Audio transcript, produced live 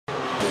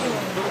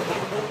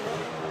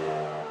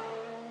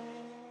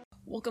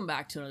Welcome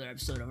back to another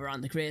episode of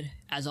Around the Grid.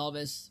 As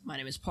always, my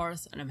name is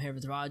Parth, and I'm here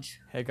with Raj.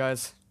 Hey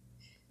guys.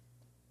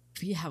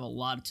 We have a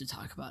lot to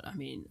talk about. I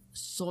mean,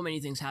 so many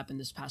things happened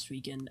this past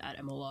weekend at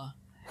Imola,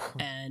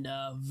 and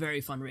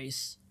very fun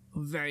race,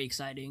 very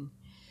exciting.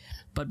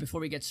 But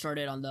before we get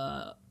started on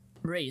the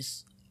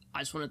race, I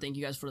just want to thank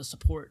you guys for the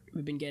support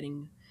we've been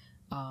getting.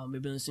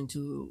 We've been listening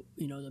to,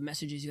 the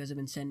messages you guys have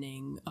been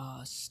sending,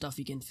 stuff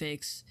we can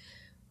fix,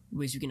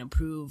 ways we can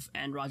improve,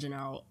 and Raj and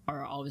I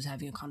are always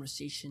having a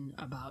conversation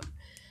about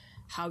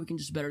how we can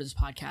just better this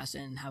podcast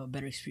and have a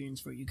better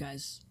experience for you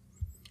guys.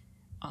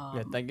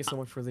 Thank you so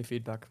much for the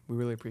feedback. We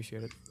really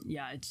appreciate it.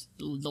 Yeah,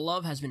 the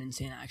love has been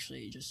insane,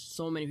 actually. Just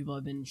so many people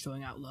have been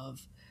showing out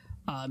love,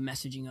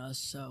 messaging us,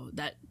 so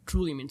that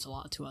truly means a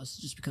lot to us,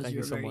 just because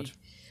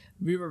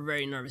we were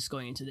very nervous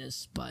going into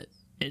this, but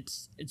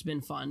it's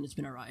been fun. It's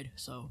been a ride,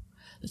 so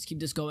let's keep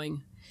this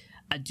going.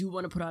 I do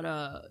want to put out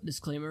a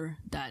disclaimer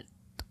that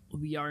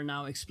we are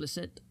now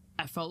explicit.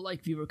 I felt like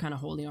we were kind of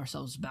holding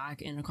ourselves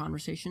back in the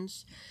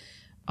conversations.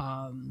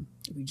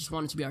 We just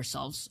wanted to be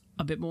ourselves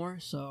a bit more,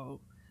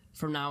 so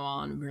from now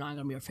on, we're not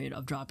going to be afraid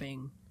of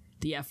dropping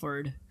the F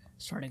word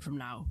starting from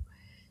now.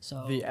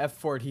 So the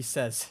F word, he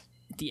says.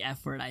 The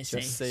F word, I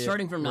say.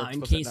 Starting from now,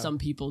 in case some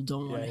people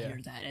don't want to hear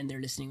that and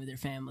they're listening with their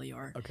family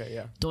or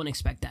don't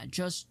expect that.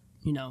 Just,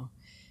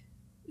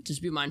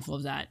 just be mindful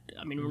of that.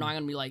 I mean, we're not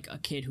going to be like a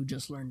kid who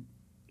just learned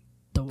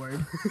the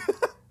word.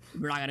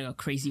 We're not going to go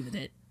crazy with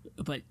it,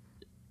 but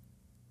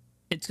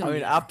it's going to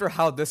be... after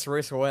how this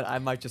race went, I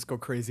might just go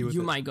crazy with it.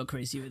 You might go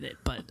crazy with it,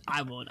 but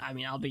I won't. I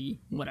mean, I'll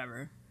be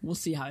whatever. We'll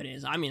see how it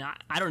is. I mean,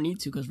 I don't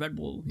need to because Red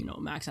Bull,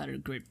 Max had a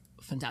great,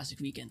 fantastic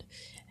weekend.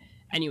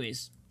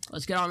 Anyways,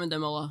 let's get on with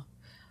Imola.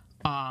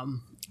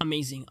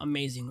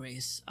 Amazing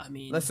race. I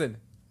mean... Listen,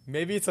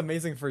 maybe it's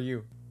amazing for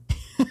you.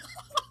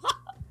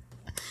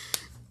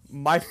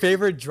 My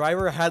favorite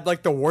driver had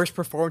like the worst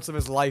performance of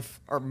his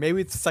life, or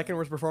maybe it's the second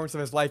worst performance of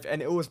his life,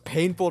 and it was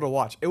painful to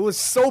watch. It was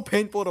so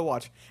painful to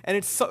watch, and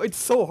it's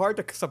so hard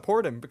to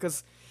support him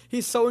because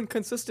he's so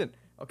inconsistent.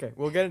 Okay,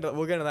 we'll get into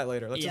that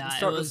later.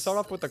 Let's start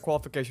off with the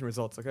qualification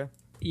results, okay?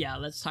 Yeah,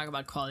 let's talk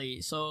about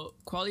quali. So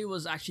quali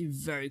was actually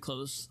very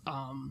close.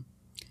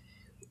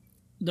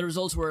 The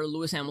results were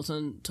Lewis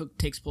Hamilton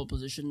takes pole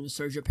position with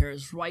Sergio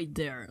Perez right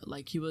there.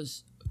 Like he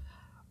was,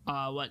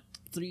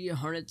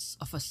 0.03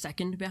 of a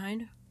second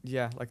behind.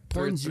 Yeah, like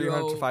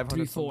 300 to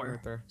 500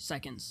 right there.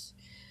 Seconds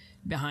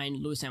behind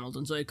Lewis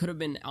Hamilton. So it could have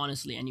been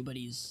honestly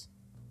anybody's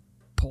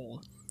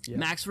pole. Yeah.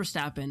 Max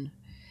Verstappen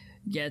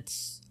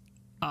gets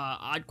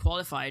odd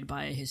qualified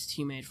by his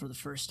teammate for the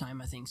first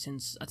time, I think,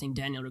 since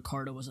Daniel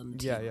Ricciardo was on the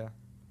team. Yeah.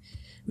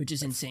 Which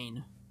is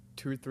insane.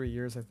 2 or 3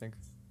 years, I think.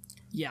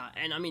 Yeah,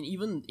 and I mean,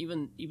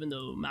 even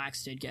though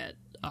Max did get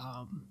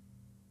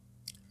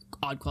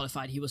odd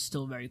qualified, he was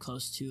still very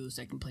close to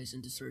second place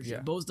into Sergio.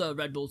 Yeah. Both the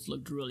Red Bulls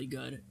looked really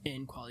good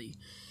in quali.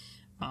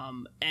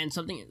 And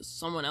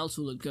someone else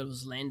who looked good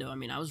was Lando. I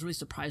mean, I was really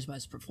surprised by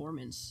his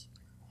performance.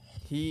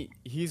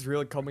 He's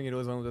really coming into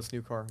his own with this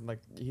new car. Like,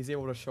 he's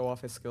able to show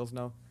off his skills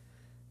now.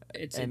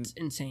 It's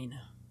insane.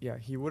 Yeah,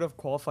 he would have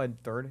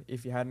qualified third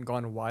if he hadn't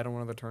gone wide on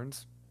one of the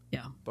turns.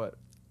 Yeah. But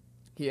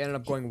he ended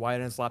up going wide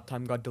and his lap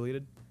time got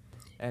deleted.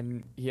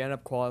 And he ended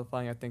up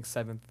qualifying, I think,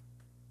 7th.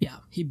 Yeah,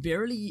 he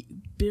barely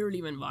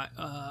went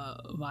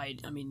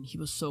wide. I mean, he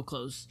was so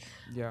close.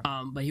 Yeah.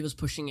 But he was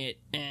pushing it,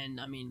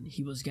 and I mean,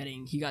 he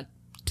got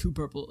 2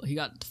 purple. He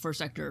got the first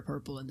sector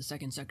purple and the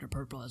second sector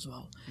purple as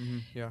well. Mm-hmm,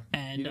 yeah.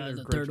 And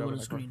the third one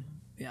was green.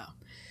 Yeah.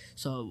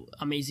 So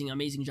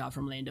amazing job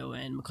from Lando,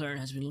 and McLaren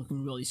has been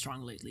looking really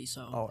strong lately.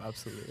 So. Oh,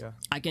 absolutely, yeah.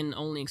 I can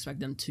only expect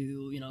them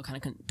to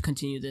kind of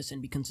continue this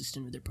and be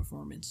consistent with their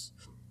performance.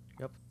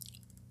 Yep.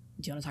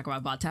 Do you want to talk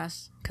about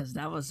Bottas? Because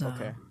that was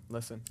okay.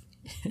 Listen.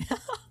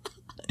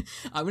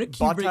 I'm gonna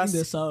keep bringing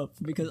this up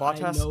because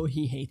I know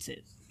he hates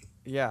it.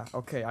 Yeah.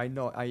 Okay. I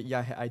know.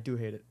 I do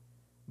hate it.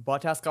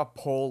 Bottas got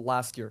pole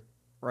last year,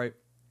 right?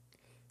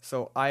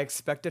 So I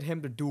expected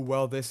him to do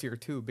well this year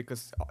too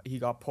because he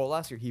got pole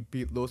last year. He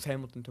beat Lewis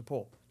Hamilton to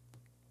pole.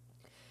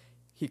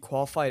 He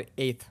qualified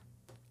 8th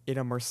in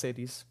a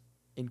Mercedes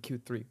in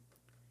Q3.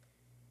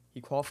 He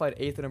qualified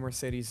 8th in a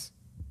Mercedes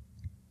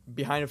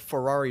behind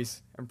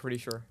Ferraris. I'm pretty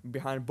sure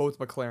behind both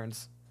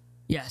McLarens.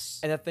 Yes.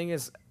 And the thing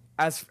is,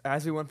 as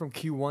we went from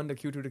Q1 to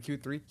Q2 to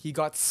Q3, he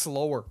got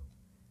slower.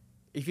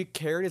 If he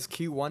carried his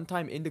Q1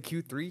 time into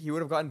Q3, he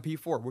would have gotten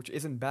P4, which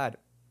isn't bad.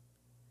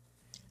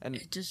 And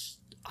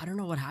I don't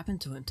know what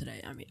happened to him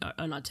today. I mean,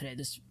 not today,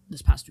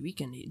 this past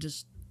weekend. It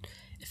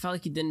felt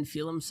like he didn't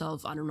feel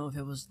himself. I don't know if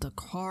it was the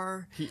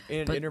car.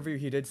 In an interview,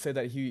 he did say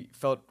that he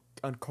felt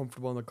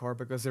uncomfortable in the car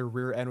because their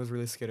rear end was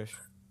really skittish.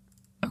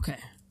 Okay.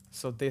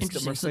 So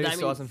Mercedes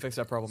still hasn't fixed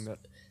that problem yet.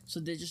 So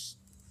they just...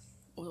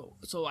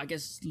 So I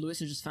guess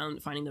Lewis is just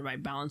finding the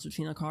right balance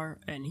between the car,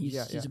 and he's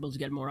able to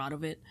get more out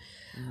of it.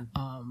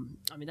 Mm-hmm.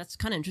 I mean, that's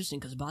kind of interesting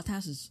because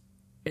Bottas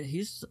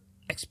he's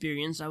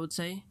experienced, I would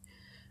say.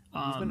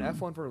 He's been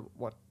F1 for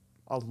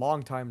a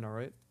long time now,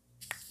 right?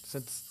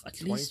 Since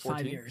at least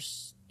 5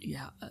 years.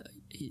 Yeah,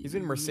 he's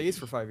been in Mercedes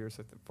for 5 years,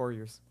 4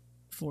 years.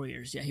 4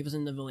 years. Yeah, he was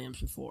in the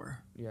Williams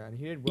before. Yeah, and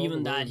he did well.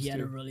 Even that, he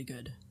had a really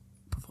good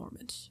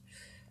performance.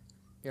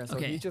 Yeah, so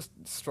he's just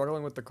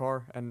struggling with the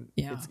car, and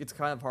it's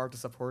kind of hard to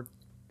support.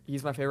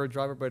 He's my favorite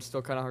driver, but it's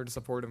still kind of hard to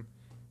support him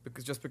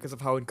because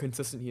of how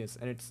inconsistent he is,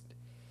 and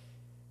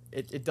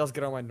it does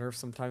get on my nerves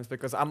sometimes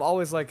because I'm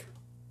always like,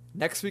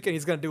 next weekend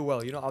he's gonna do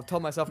well. You know, I'll tell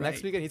myself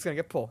next weekend he's gonna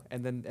get pole,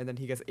 and then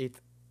he gets 8th.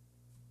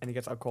 And he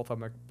gets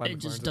outqualified by it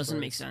just doesn't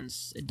make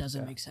sense. It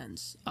doesn't make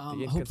sense.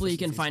 Hopefully he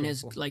can find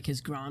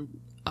his ground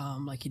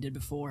like he did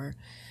before.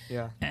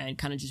 Yeah. And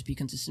kind of just be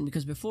consistent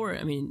because before,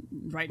 I mean,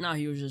 right now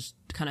he was just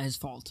kind of his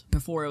fault.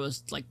 Before it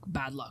was like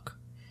bad luck.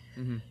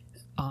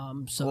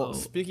 Mm-hmm. So well,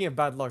 speaking of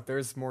bad luck, there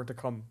is more to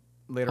come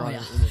later on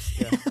in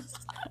this. Yeah.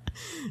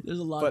 There's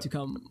a lot to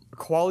come.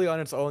 Quality on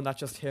its own, not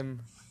just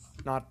him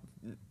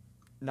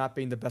not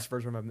being the best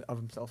version of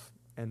himself.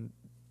 And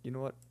you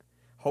know what?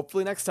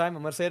 Hopefully next time,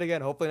 I'm going to say it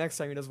again, hopefully next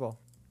time he does well.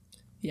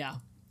 Yeah.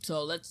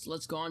 So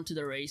let's go on to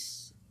the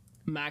race.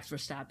 Max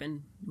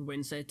Verstappen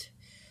wins it.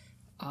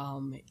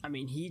 I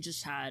mean, he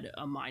just had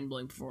a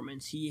mind-blowing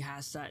performance. He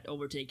has that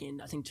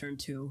overtaken, I think, turn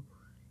 2.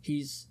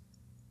 He's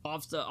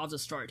off the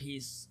start.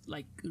 He's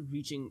like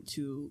reaching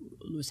to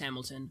Lewis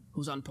Hamilton,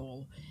 who's on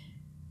pole,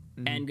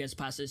 and gets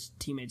past his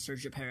teammate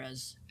Sergio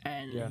Perez,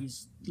 and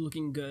he's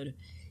looking good.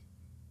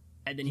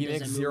 And then he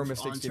makes 0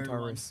 mistakes the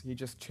entire race. He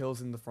just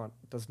chills in the front,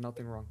 does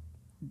nothing wrong.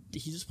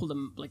 He just pulled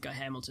him like a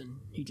Hamilton.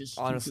 He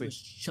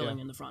was chilling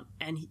in the front.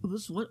 And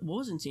what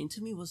was insane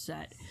to me was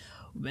that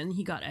when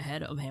he got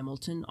ahead of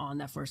Hamilton on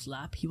that first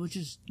lap, he was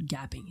just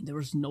gapping. There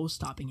was no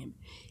stopping him.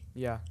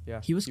 Yeah.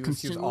 He was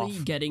constantly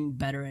getting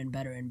better and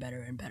better and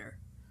better and better,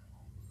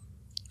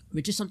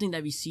 which is something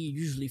that we see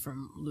usually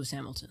from Lewis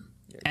Hamilton.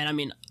 Yeah. And I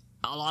mean,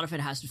 a lot of it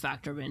has to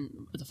factor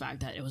in with the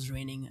fact that it was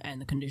raining and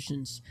the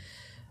conditions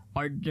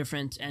are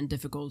different and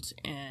difficult,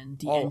 and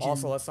the engine.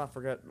 Also, let's not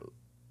forget,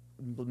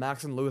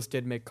 Max and Lewis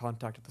did make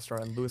contact at the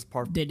start, and Lewis lost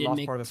part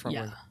of his front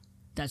wing.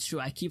 That's true.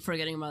 I keep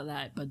forgetting about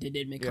that, but they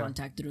did make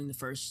contact during the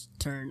first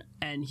turn,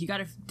 and did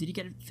he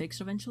get it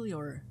fixed eventually,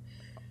 or?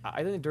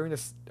 I think during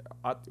this,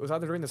 it was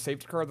either during the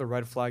safety car or the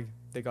red flag,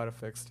 they got it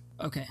fixed.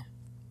 Okay.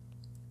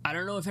 I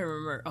don't know if I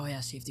remember. Oh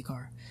yeah, safety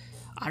car.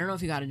 I don't know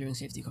if he got it during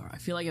safety car. I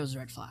feel like it was a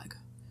red flag.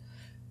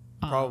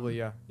 Probably,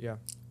 yeah.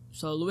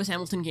 So Lewis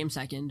Hamilton came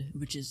second,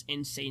 which is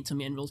insane to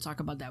me, and we'll talk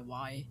about that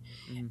why.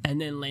 And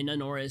then Lando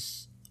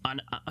Norris,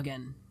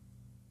 again,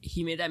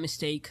 he made that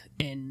mistake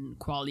in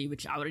quali,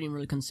 which I wouldn't even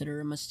really consider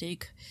a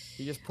mistake.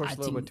 He just pushed a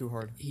little bit too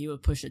hard. He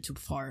would push it too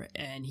far,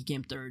 and he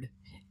came third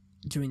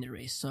during the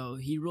race. So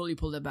he really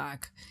pulled it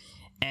back.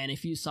 And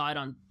if you saw it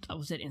on,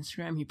 was it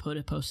Instagram? He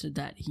posted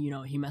that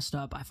he messed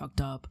up. I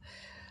fucked up.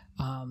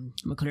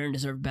 McLaren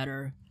desered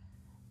better.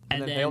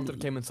 And then Hamilton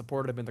came and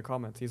supported him in the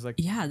comments. He's like,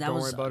 "Yeah, don't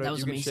worry about it.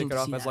 You can shake it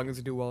off as long as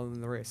you do well in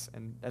the race."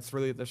 And that's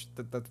really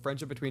the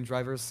friendship between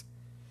drivers.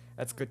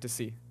 That's good to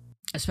see.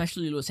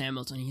 Especially Lewis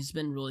Hamilton, he's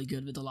been really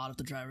good with a lot of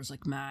the drivers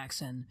like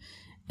Max and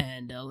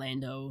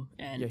Lando.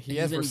 And he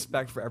has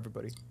respect for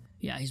everybody.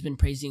 Yeah, he's been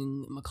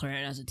praising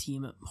McLaren as a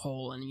team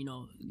whole, and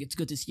it's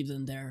good to see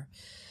them there.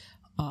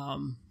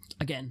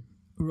 Again,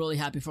 really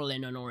happy for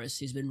Lando Norris.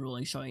 He's been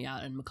really showing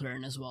out, and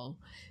McLaren as well.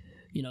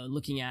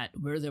 Looking at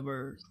where they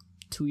were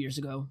 2 years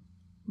ago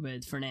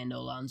with Fernando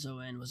Alonso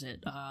and was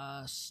it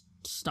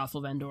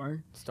Stoffel Van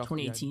Dorn,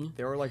 2018. Yeah,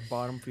 they were like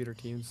bottom feeder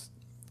teams.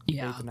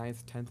 Yeah, 8th,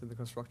 9th, 10th in the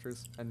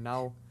constructors, and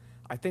now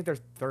I think they're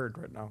third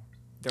right now.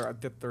 They're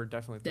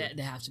definitely third.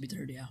 They have to be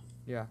third, yeah.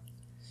 Yeah,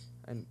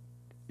 and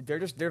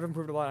they've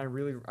improved a lot. I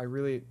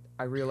really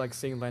like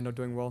seeing Lando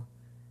doing well.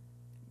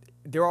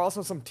 There are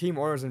also some team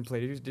orders in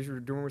play. Did you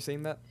remember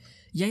seeing that?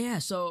 Yeah.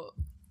 So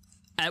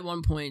at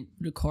one point,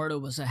 Ricciardo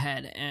was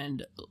ahead,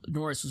 and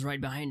Norris was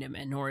right behind him,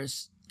 and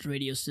Norris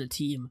radios to the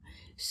team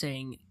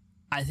saying,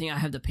 "I think I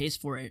have the pace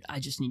for it. I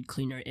just need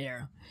cleaner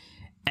air."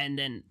 And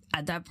then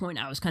at that point,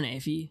 I was kind of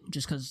iffy,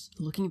 just because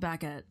looking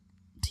back at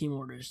team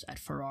orders at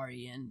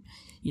Ferrari and,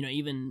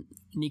 even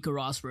Nico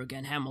Rosberg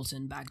and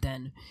Hamilton back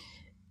then,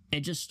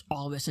 it just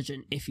always such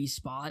an iffy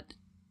spot,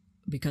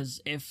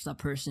 because if the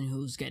person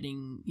who's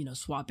getting,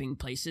 swapping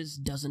places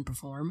doesn't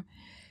perform,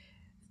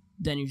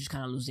 then you're just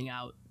kind of losing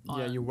out.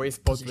 Yeah, you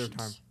waste both of their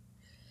time.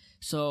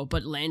 So,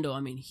 but Lando,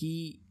 I mean,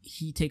 he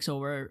takes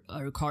over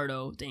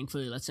Ricciardo,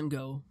 thankfully lets him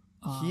go.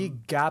 He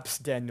gaps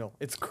Daniel.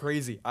 It's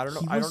crazy. I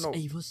don't know.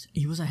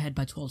 He was ahead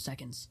by 12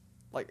 seconds.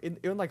 Like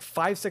in like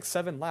 5, 6,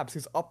 7 laps,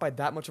 he's up by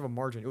that much of a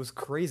margin. It was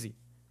crazy.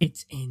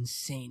 It's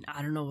insane.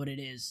 I don't know what it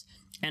is.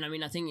 And I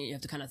mean, I think you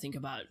have to kind of think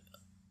about,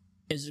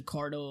 is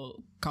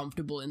Ricciardo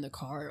comfortable in the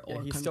car,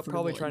 or he's still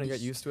probably trying to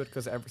get used to it,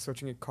 because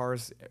switching at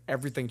cars,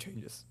 everything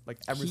changes. Like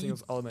every single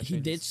element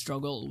changes. He did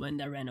struggle when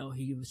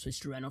he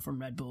switched to Renault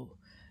from Red Bull.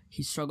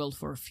 He struggled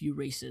for a few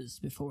races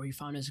before he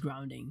found his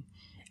grounding.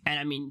 And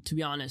I mean, to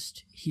be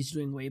honest, he's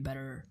doing way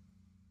better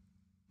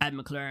at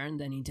McLaren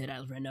than he did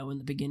at Renault in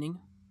the beginning.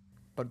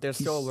 But there's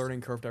still a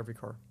learning curve to every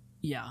car.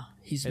 Yeah,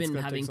 he's been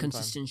having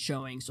consistent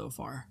showing so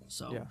far.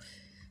 So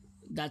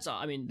that's all.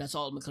 I mean, that's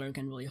all McLaren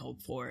can really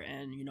hope for.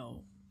 And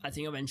I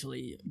think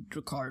eventually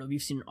Ricciardo.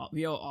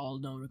 We all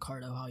know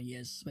Ricciardo how he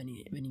is when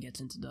he gets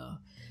into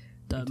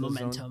the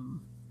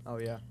momentum. Oh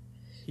yeah,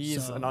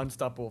 he's an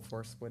unstoppable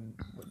force when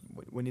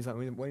he's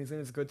in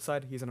his good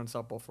side. He's an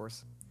unstoppable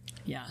force.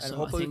 Yeah, and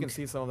hopefully we can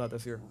see some of that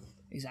this year.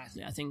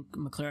 Exactly, I think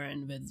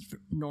McLaren with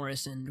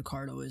Norris and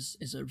Ricciardo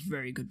is a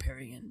very good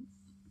pairing, and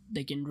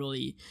they can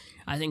really.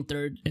 I think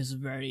third is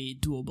very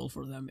doable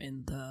for them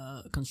in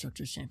the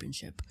Constructors'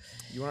 Championship.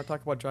 You want to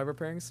talk about driver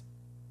pairings?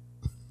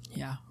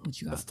 Yeah, what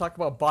you got? Let's talk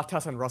about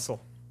Bottas and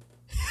Russell.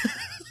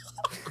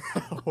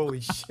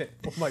 Holy shit!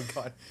 Oh my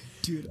god,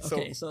 dude.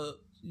 Okay, so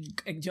do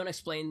you want to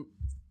explain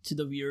to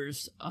the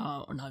viewers,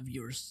 or not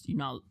viewers? You're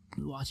not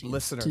watching.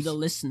 Listeners. To the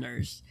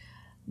listeners,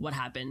 what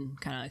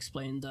happened? Kind of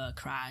explain the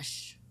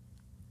crash.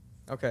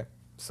 Okay,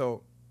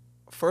 so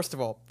first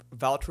of all,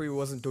 Valtteri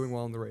wasn't doing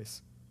well in the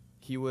race.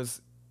 He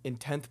was in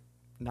 9th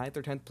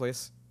or 10th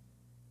place,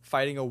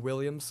 fighting a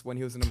Williams when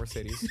he was in a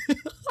Mercedes.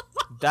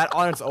 That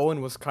on its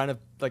own was kind of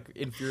like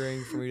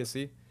infuriating for me to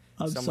see.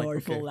 I'm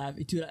sorry for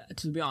laughing.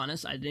 To be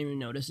honest, I didn't even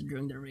notice it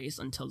during the race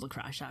until the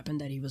crash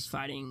happened that he was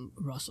fighting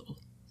Russell.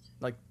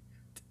 Like,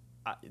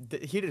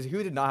 he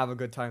did not have a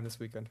good time this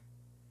weekend.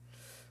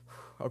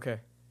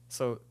 Okay,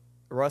 so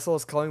Russell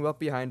is coming up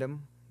behind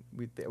him.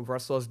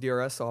 Russell has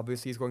DRS, so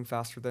obviously he's going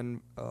faster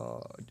than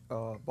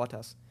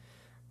Bottas.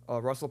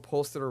 Russell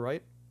pulls to the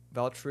right.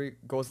 Valtteri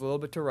goes a little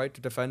bit to right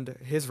to defend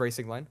his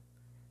racing line.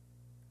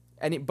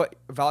 But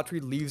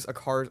Valtteri leaves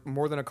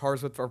more than a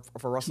car's width for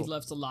Russell. He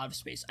left a lot of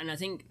space. And I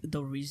think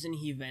the reason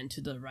he went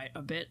to the right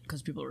a bit,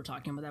 because people were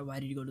talking about that, why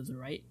did he go to the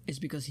right, is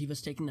because he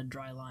was taking the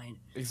dry line.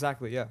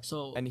 Exactly, yeah.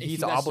 So and if he's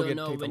you guys obligated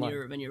don't know, to take the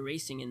line. when you're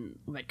racing in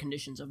wet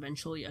conditions,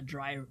 eventually a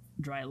dry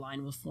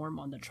line will form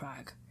on the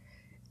track.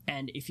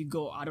 And if you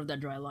go out of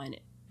that dry line,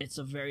 it's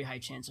a very high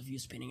chance of you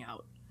spinning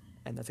out.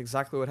 And that's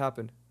exactly what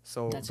happened.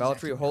 So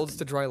Valtteri holds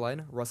the dry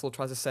line. Russell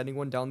tries sending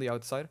one down the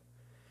outside.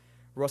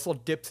 Russell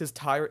dips his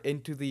tire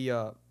into the...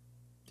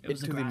 it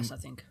was the grass, I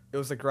think. It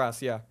was the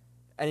grass, yeah.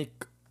 And he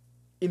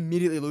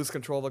immediately loses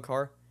control of the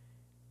car.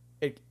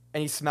 And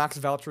he smacks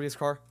Valtteri's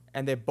car.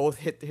 And they both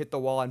hit the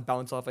wall and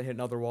bounce off and hit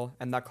another wall.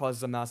 And that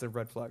causes a massive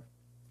red flag.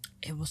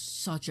 It was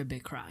such a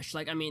big crash.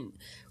 Like, I mean,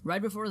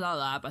 right before that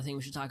lap, I think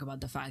we should talk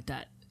about the fact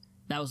that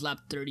was lap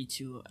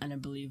 32. And I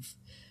believe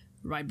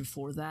right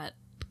before that,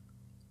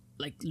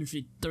 like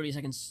literally 30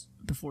 seconds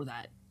before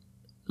that,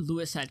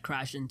 Lewis had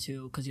crashed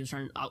into, because he was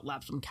trying to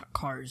outlap some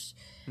cars,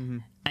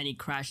 and he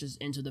crashes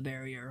into the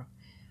barrier.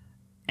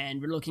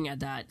 And we're looking at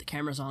that, the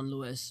camera's on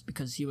Lewis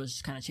because he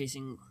was kind of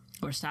chasing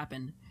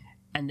Verstappen,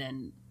 and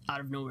then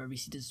out of nowhere we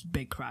see this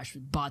big crash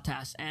with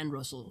Bottas and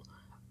Russell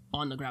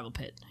on the gravel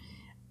pit.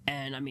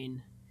 And I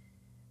mean,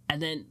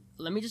 and then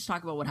let me just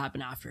talk about what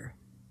happened after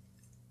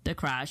the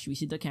crash. We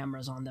see the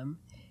cameras on them.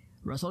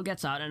 Russell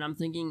gets out, and I'm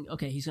thinking,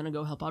 okay, he's gonna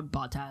go help out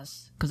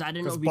Bottas, because I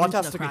didn't know.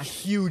 Bottas took a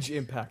huge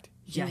impact.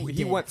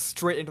 He went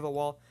straight into the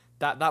wall.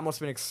 That must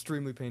have been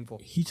extremely painful.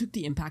 He took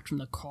the impact from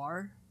the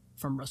car,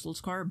 from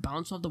Russell's car,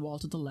 bounced off the wall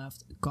to the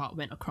left,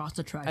 went across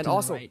the track, and to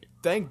also, the right.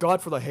 Thank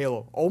God for the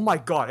halo. Oh my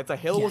God, if the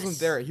halo wasn't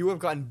there, he would have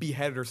gotten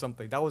beheaded or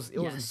something. It was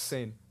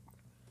insane.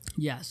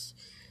 Yes.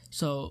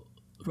 So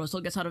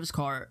Russell gets out of his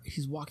car.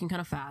 He's walking kind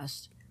of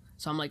fast.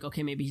 So I'm like,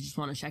 okay, maybe he just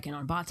want to check in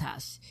on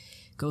Bottas.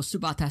 Goes to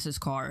Bottas's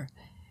car.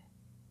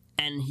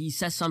 And he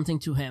says something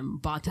to him.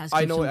 Bottas.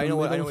 I know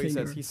what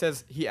he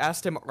says. He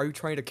asked him, "Are you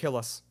trying to kill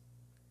us?"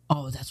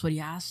 Oh, that's what he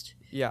asked.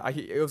 Yeah,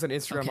 it was on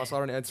Instagram. Okay. I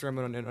saw it on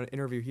Instagram in an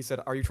interview. He said,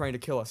 "Are you trying to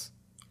kill us?"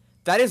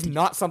 That is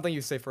not something you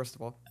say. First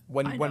of all,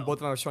 when both of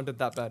them are shunted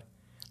that bad,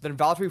 then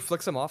Valtteri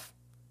flicks him off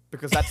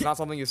because that's not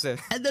something you say.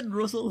 And then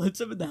Russell hits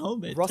him in the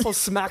helmet. Russell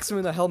smacks him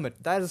in the helmet.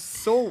 That is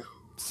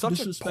such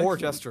a poor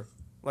gesture.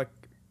 Like,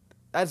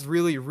 that's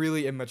really,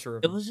 really immature.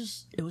 It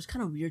was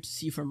kind of weird to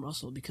see from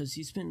Russell because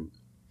he's been.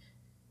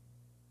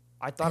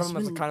 I thought of him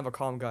as kind of a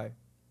calm guy.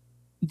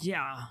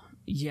 Yeah,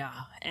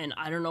 and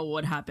I don't know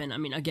what happened. I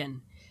mean,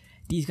 again,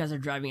 these guys are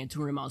driving at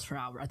 200 miles per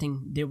hour. I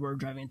think they were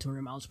driving at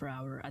 200 miles per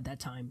hour at that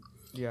time.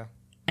 Yeah.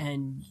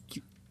 And,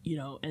 you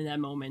know, in that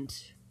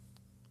moment,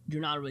 you're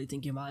not really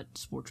thinking about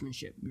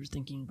sportsmanship. You're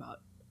thinking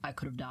about, I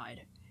could have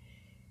died.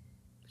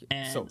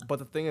 And but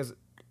the thing is,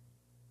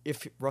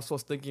 if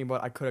Russell's thinking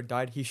about I could have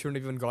died, he shouldn't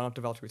have even gone up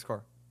to Valtteri's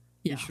car.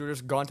 Yeah. He should have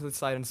just gone to the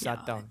side and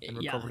sat down and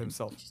recovered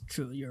himself.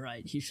 True, you're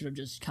right. He should have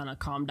just kind of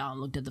calmed down,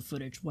 looked at the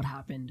footage, what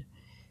happened,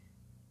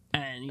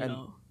 and you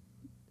know.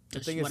 The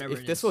thing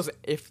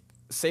is,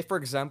 say for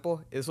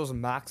example, this was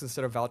Max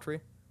instead of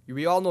Valtteri.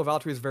 We all know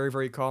Valtteri is very,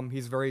 very calm.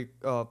 He's very,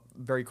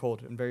 very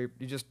cold and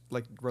he just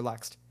like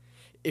relaxed.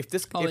 If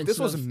this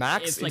was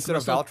Max instead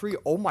of Valtteri,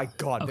 oh my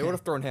God, they would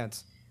have thrown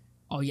hands.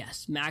 Oh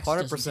yes, Max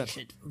 100%.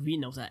 Shit. We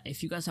know that.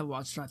 If you guys have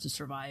watched Drive to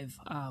Survive,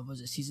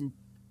 was it season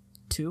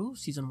 2,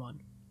 season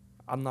 1?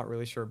 I'm not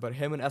really sure, but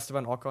him and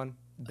Esteban Ocon,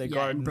 they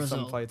got in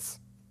some fights.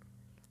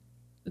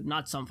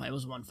 Not some fight. It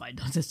was one fight.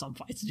 Don't say some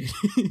fights, dude.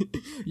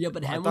 Yeah,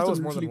 but I thought it was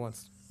more than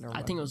once.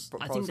 I think it was.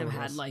 I think they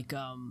had like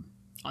on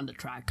the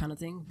track kind of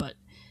thing. But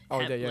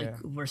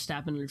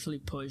Verstappen literally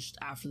pushed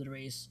after the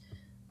race.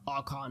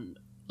 Ocon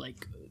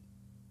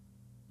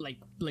like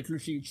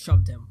literally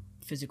shoved him,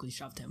 physically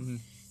shoved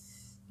him.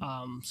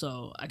 Mm-hmm.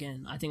 So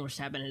again, I think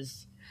Verstappen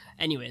is,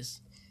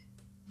 anyways.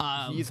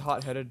 He's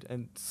hot-headed,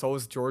 and so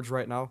is George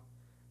right now.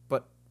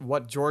 But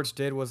what George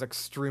did was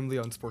extremely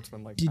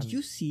unsportsmanlike. Did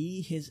you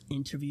see his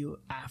interview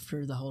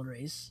after the whole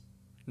race?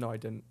 No, I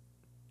didn't.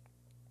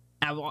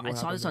 I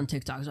saw this on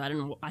TikTok, so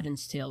I didn't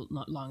stay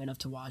long enough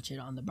to watch it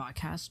on the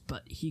broadcast.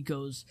 But he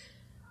goes,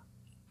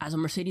 as a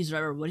Mercedes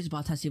driver, what is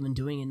Bottas even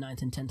doing in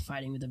 9th and 10th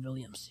fighting with the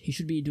Williams? He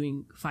should be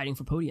fighting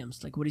for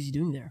podiums. Like, what is he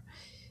doing there?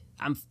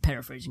 I'm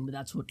paraphrasing, but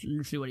that's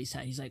literally what he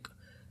said. He's like,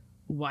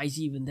 why is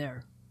he even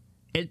there?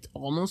 It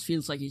almost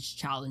feels like he's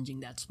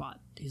challenging that spot.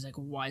 He's like,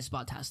 why is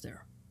Bottas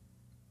there?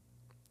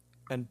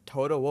 And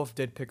Toto Wolff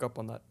did pick up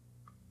on that.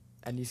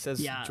 And he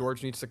says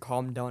George needs to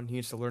calm down. He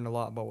needs to learn a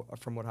lot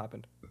from what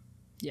happened.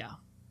 Yeah.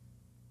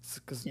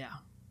 Because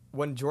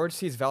when George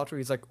sees Valtteri,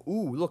 he's like,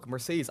 ooh, look,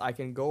 Mercedes, I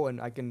can go and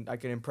I can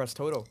impress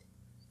Toto.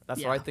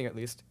 That's what I think, at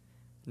least.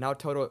 Now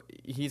Toto,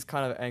 he's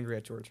kind of angry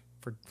at George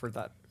for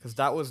that. Because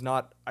that was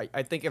not...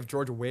 I think if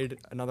George waited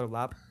another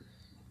lap,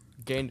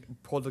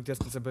 pulled the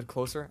distance a bit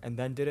closer, and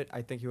then did it,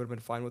 I think he would have been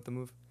fine with the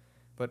move.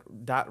 But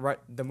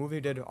the move he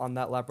did on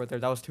that lap right there,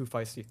 that was too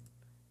feisty.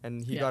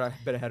 And he got a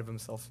bit ahead of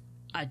himself.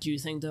 I do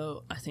think,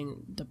 though,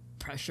 the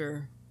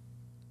pressure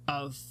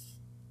of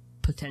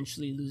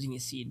potentially losing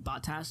his seat,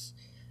 Bottas,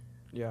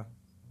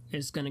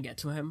 is going to get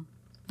to him.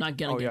 Not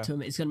going to get to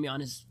him. It's going to be on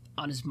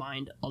his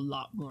mind a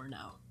lot more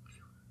now.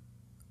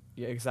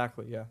 Yeah,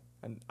 exactly, yeah.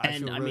 And I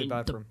feel really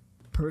bad for him.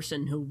 The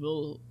person who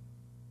will,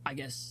 I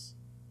guess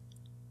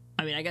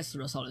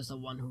Russell is the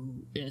one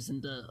who is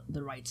in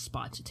the right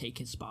spot to take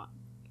his spot.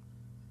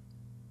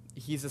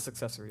 He's the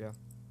successor, yeah.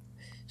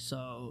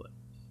 So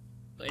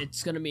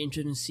it's going to be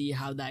interesting to see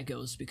how that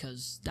goes,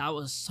 because that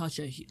was such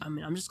a...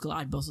 I'm just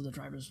glad both of the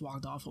drivers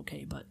walked off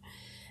okay, but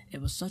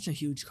it was such a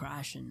huge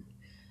crash,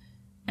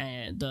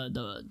 and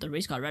the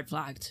race got red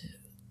flagged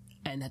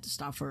and had to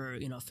stop for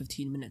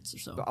 15 minutes or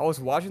so. I was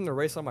watching the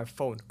race on my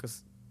phone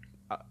because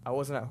I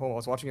wasn't at home. I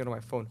was watching it on my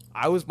phone.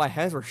 My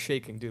hands were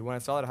shaking, dude. When I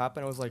saw that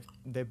happen, I was like,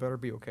 they better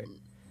be okay.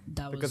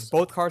 Because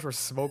both cars were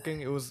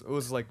smoking. It was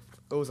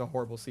a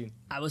horrible scene.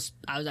 I was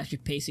actually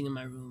pacing in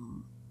my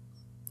room.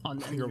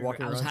 You were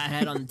walking around? I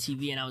had on the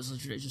TV, and I was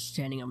literally just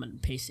standing up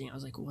and pacing. I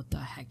was like, what the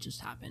heck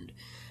just happened?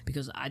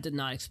 Because I did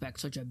not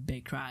expect such a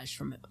big crash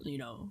from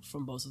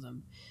both of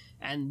them.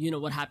 And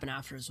what happened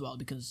after as well,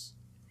 because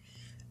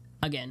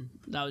again,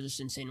 that was just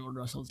insane what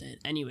Russell did.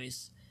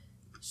 Anyways,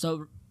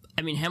 so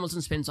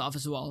Hamilton spins off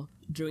as well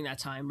during that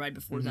time, right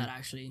before that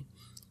actually.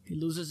 He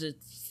loses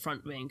his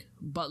front wing,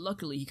 but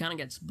luckily he kind of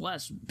gets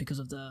blessed because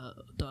of the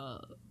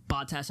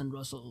Bottas and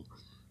Russell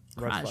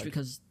crash,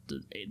 because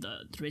the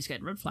race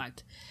got red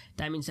flagged.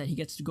 That means that he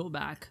gets to go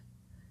back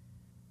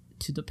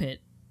to the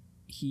pit.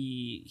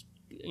 He,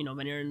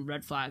 when you're in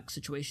red flag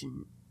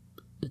situation,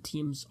 the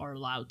teams are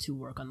allowed to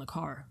work on the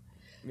car.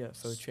 Yeah,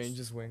 so it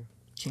changes wing.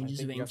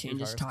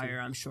 Changes tire,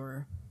 I'm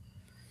sure.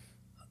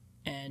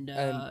 And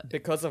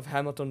because of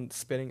Hamilton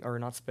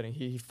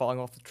he falling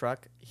off the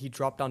track, he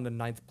dropped down to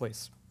 9th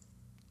place.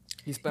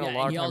 He spent a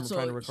lot of time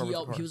trying to recover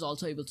the car. He was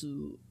also able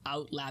to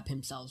outlap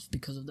himself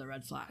because of the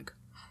red flag.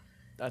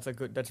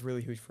 That's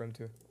really huge for him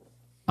too.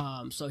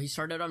 So he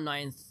started on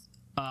 9th.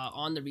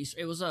 On the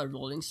restart, it was a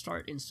rolling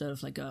start instead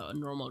of like a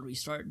normal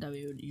restart that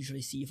we would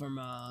usually see from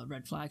a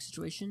red flag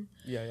situation.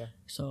 Yeah.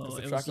 So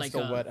the track is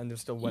still wet, and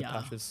there's still wet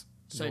patches.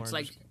 So it's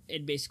like,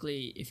 it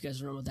basically, if you guys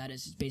don't know what that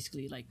is, it's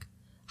basically like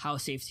how a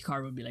safety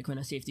car would be like when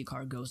a safety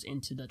car goes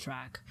into the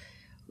track,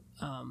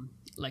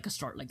 like a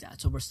start like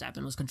that. So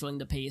Verstappen was controlling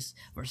the pace.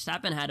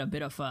 Verstappen had a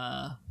bit of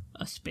a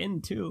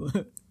spin too.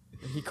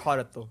 He caught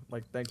it though.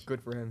 Thank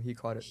good for him. He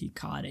caught it.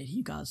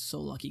 He got so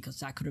lucky, because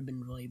that could have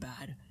been really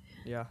bad.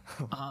 Yeah.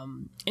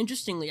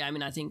 Interestingly,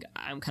 I think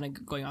I'm kind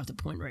of going off the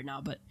point right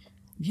now, but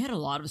we had a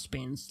lot of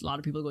spins, a lot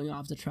of people going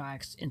off the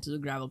tracks, into the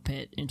gravel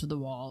pit, into the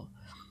wall,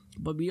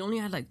 but we only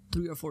had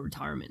 3 or 4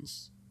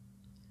 retirements.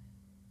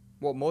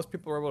 Well, most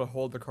people were able to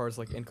hold the cars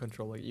in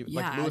control.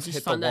 Lewis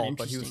hit the wall,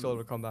 but he was still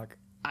able to come back.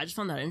 I just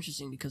found that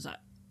interesting because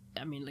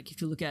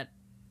if you look at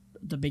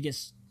the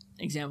biggest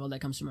example that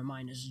comes to my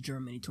mind is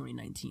Germany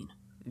 2019.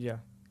 Yeah,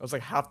 it was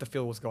half the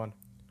field was gone.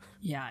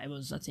 Yeah, it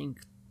was. I think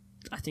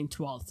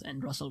 12th,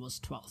 and Russell was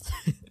 12th.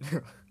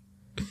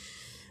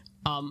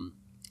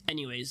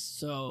 Anyways,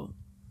 so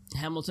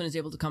Hamilton is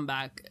able to come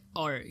back,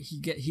 or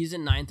he's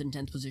in 9th and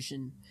 10th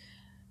position,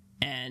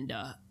 and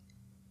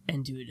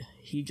dude,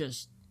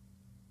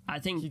 I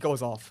think he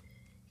goes off.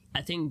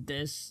 I think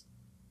this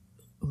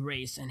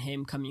race and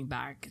him coming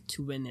back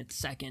to win it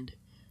second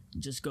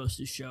just goes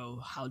to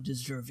show how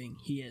deserving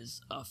he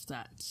is of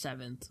that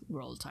 7th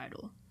world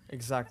title.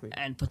 Exactly.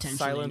 And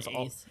potentially an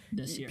 8th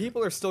this year.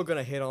 People are still going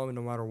to hate on him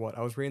no matter what.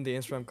 I was reading the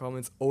Instagram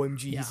comments,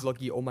 OMG, he's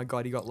lucky. Oh my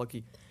God, he got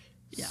lucky.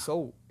 Yeah.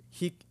 So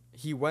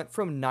he went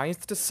from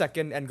 9th to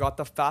 2nd and got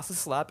the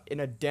fastest lap in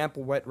a damp,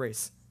 wet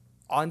race.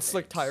 On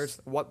slick tires,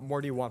 what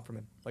more do you want from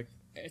him?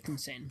 It's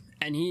insane.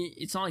 And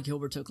it's not like he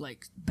overtook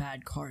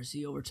bad cars.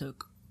 He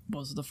overtook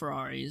both of the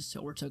Ferraris. He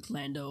overtook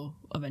Lando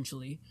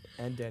eventually.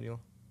 And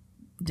Daniel.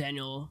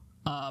 Daniel,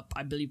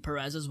 I believe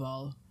Perez as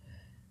well.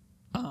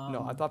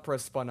 No, I thought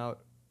Perez spun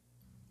out.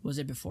 Was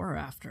it before or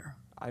after?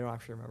 I don't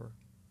actually remember.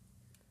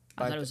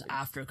 I thought it was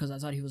after because I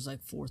thought he was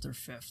like 4th or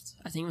 5th.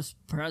 I think it was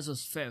Perez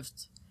was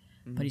 5th,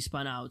 but he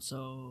spun out,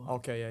 so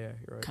okay, yeah,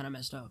 you're right. Kind of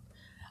messed up.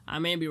 I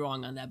may be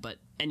wrong on that, but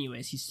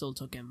anyways, he still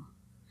took him.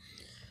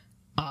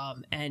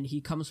 And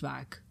he comes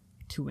back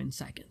to win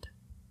 2nd.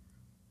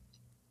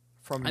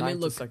 From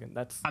 9th to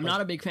 2nd. I'm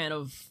not a big fan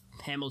of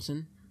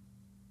Hamilton,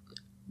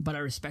 but I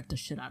respect the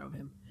shit out of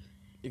him.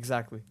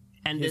 Exactly.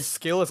 And his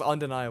skill is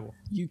undeniable.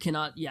 You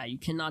cannot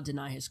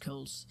deny his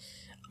skills.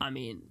 I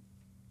mean,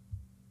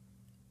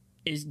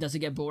 does it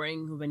get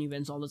boring when he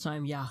wins all the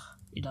time? Yeah,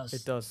 it does.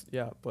 It does,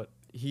 yeah, but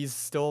he's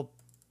still,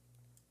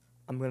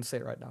 I'm going to say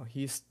it right now,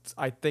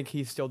 I think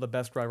he's still the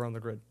best driver on the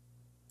grid.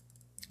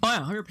 Oh,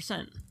 yeah,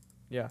 100%.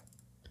 Yeah.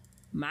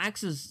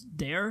 Max is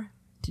there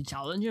to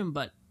challenge him,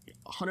 but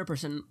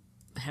 100%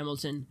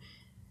 Hamilton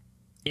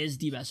is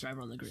the best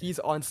driver on the grid. He's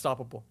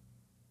unstoppable.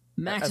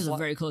 Max is a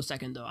very close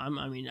second, though. I'm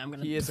going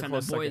to defend my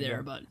boy there.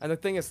 Yeah. But and the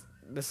thing is,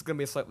 this is going to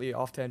be a slightly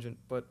off tangent,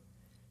 but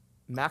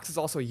Max is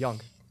also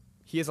young.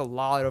 He has a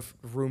lot of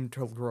room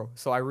to grow.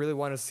 So I really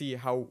want to see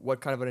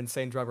what kind of an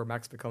insane driver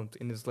Max becomes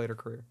in his later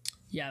career.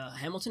 Yeah,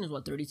 Hamilton is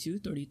what, 32,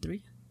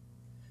 33?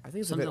 I think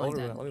he's a bit older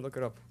than that. Let me look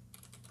it up.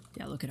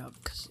 Yeah, look it up,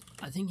 because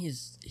I think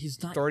he's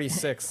not...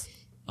 36.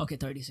 Okay,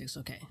 36,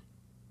 okay.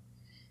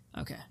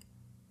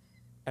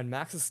 And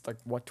Max is like,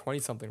 what,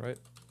 20-something, right?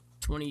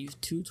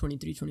 22,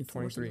 23,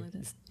 24, 23. something like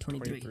that?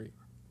 23.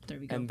 There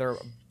we go. And they're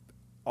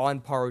on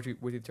par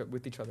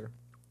with each other.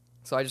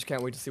 So I just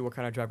can't wait to see what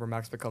kind of driver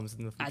Max becomes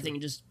in the future. I think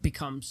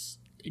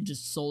it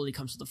just solely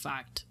comes to the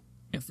fact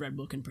if Red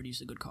Bull can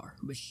produce a good car,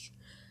 which...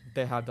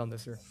 They have done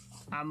this year.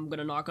 I'm going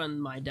to knock on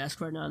my desk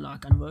right now,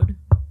 knock on wood.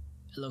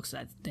 It looks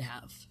like they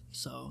have.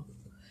 So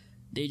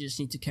they just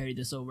need to carry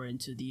this over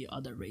into the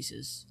other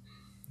races.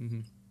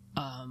 Mm-hmm.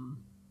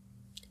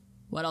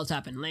 What else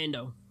happened?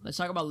 Lando. Let's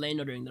talk about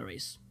Lando during the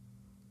race.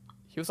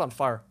 He was on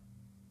fire.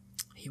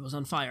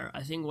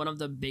 I think one of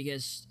the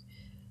biggest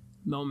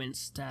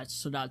moments that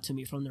stood out to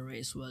me from the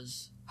race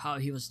was how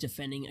he was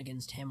defending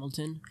against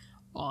Hamilton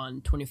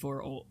on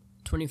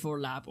 24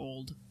 lap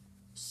old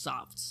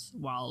softs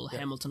while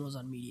Hamilton was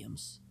on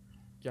mediums.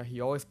 Yeah, he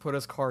always put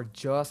his car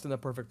just in the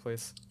perfect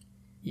place.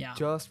 Yeah.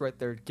 Just right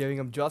there, giving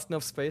him just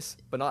enough space,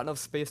 but not enough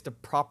space to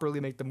properly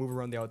make the move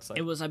around the outside.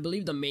 It was, I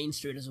believe, the main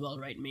straight as well,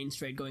 right? Main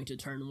straight going to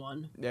turn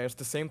 1. Yeah, it's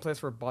the same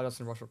place where Bottas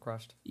and Russell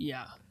crashed.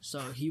 Yeah, so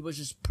he was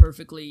just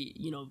perfectly,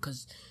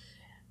 because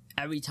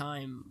every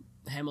time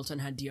Hamilton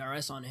had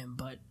DRS on him,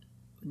 but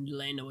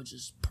Lando was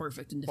just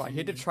perfect in defending. He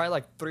had to try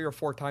like 3 or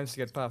 4 times to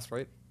get past,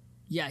 right?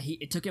 Yeah,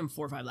 it took him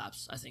 4 or 5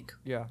 laps, I think.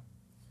 Yeah.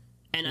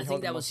 And I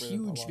think that was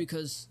huge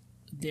because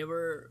they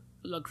were...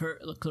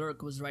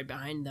 Leclerc was right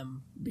behind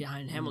them,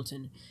 behind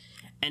Hamilton,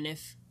 and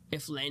if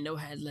Lando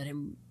had let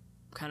him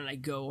kind of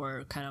like go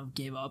or kind of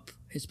gave up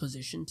his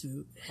position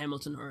to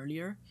Hamilton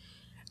earlier,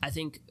 I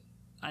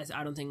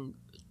don't think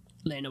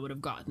Lando would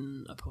have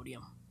gotten a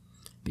podium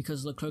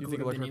because Leclerc would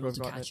have been able to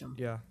catch him.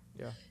 Yeah.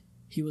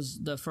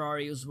 The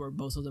Ferraris were,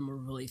 both of them were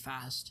really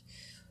fast,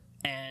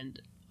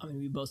 and I mean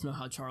we both know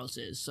how Charles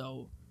is,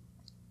 so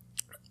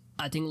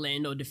I think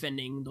Lando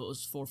defending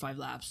those 4 or 5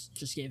 laps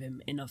just gave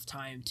him enough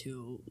time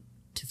to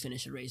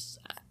finish a race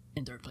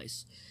in 3rd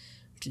place,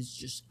 which is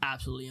just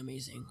absolutely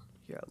amazing.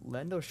 Yeah,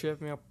 Lando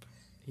shaped me up.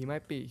 He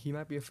might be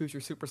a future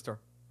superstar.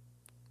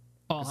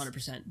 Oh,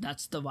 100%.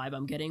 That's the vibe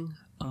I'm getting.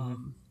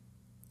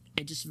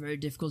 It's just very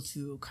difficult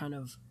to kind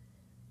of...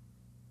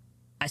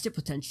 I say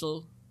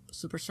potential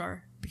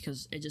superstar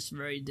because it's just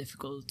very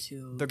difficult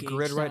to The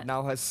grid right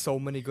now has so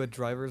many good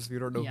drivers. We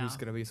don't know who's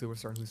going to be a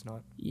superstar and who's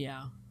not.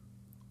 Yeah.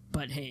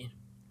 But hey,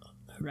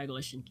 the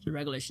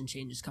regulation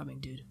change is coming,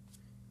 dude.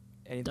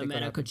 Anything the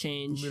meta could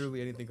change.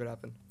 Literally anything could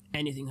happen.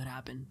 Anything could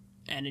happen.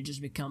 And it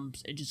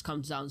just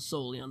comes down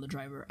solely on the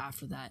driver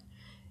after that.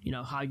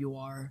 How you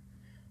are.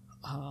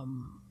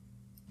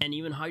 And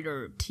even how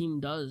your team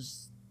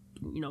does,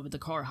 with the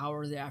car. How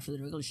are they after the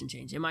regulation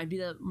change? It might be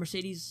that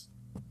Mercedes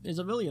is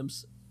a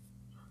Williams.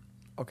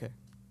 Okay.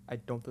 I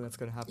don't think that's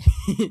going to happen.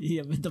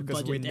 Yeah, with the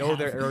because budget we know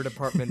their aero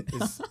department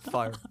is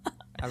fire.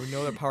 And we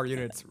know their power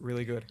unit's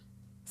really good.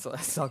 So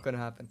that's not going to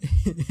happen.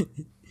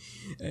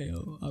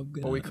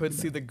 But we could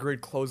see the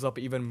grid close up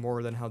even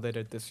more than how they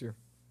did this year.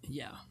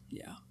 Yeah.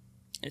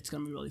 It's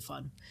going to be really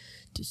fun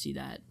to see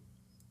that.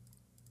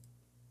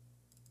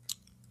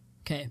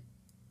 Okay.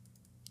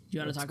 You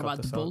want to talk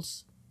about the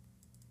Bulls?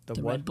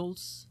 The Red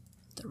Bulls?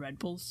 The Red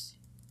Bulls?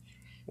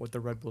 What the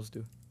Red Bulls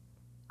do?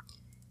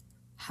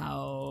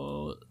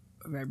 How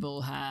Red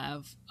Bull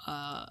have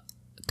a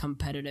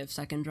competitive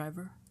second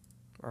driver.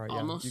 All right,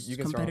 almost you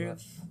can competitive.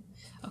 Start on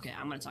that. Okay,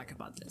 I'm going to talk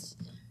about this.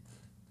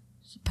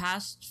 So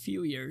past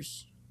few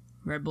years,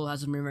 Red Bull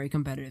hasn't been very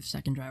competitive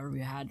second driver.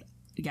 We had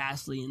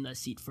Gasly in the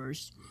seat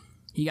first.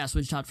 He got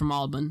switched out from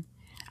Albon.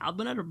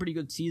 Albon had a pretty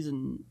good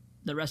season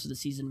the rest of the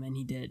season when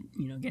he did,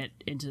 get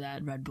into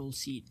that Red Bull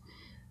seat.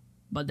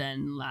 But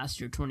then last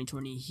year,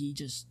 2020, he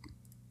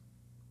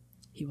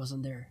He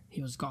wasn't there.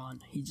 He was gone.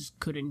 He just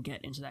couldn't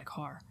get into that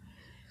car.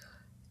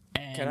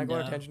 And, can I go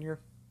on a tangent here?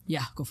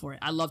 Yeah, go for it.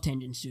 I love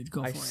tangents, dude.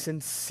 Go for it. I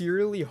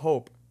sincerely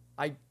hope,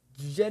 I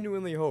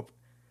genuinely hope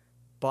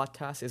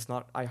Bottas is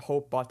not, I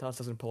hope Bottas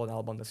doesn't pull an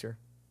Albon this year.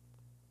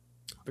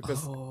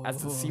 Because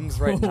as it seems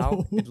right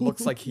now, it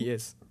looks like he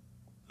is.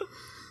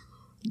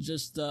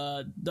 Just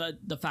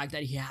the fact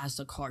that he has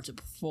the car to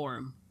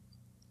perform.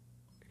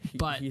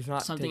 But he's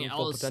not taking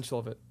full potential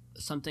of it.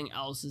 Something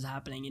else is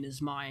happening in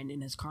his mind,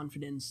 in his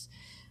confidence,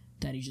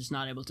 that he's just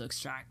not able to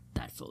extract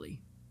that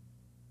fully.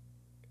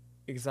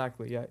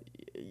 Exactly, yeah.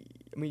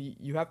 I mean,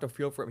 you have to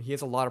feel for him. He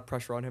has a lot of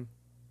pressure on him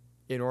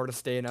in order to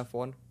stay in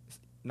F1.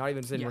 Not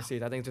even just in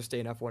Mercedes. I think just stay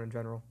in F1 in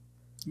general.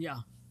 Yeah.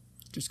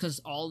 Just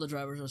because all the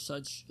drivers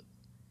are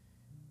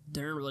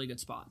they're in really good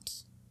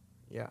spots.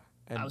 Yeah.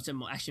 And I would say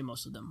actually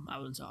most of them. I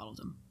wouldn't say all of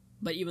them.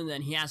 But even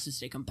then, he has to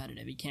stay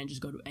competitive. He can't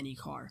just go to any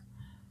car.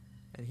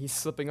 And he's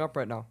slipping up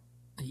right now.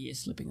 He is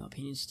slipping up.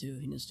 He needs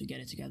to get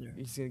it together.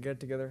 He's gonna get it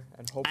together,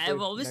 and hopefully.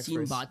 I've always seen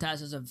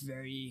Bottas as a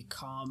very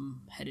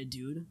calm-headed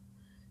dude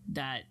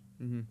that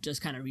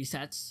just kind of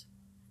resets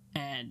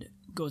and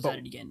goes at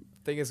it again.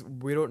 Thing is,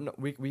 we don't know.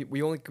 We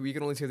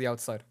can only see the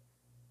outside.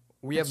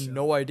 We have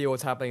no idea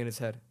what's happening in his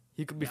head.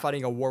 He could be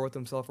fighting a war with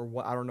himself, or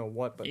what? I don't know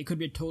what. But it could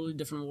be a totally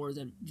different war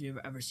than you've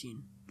ever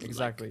seen.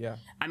 Exactly. Yeah.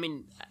 I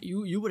mean,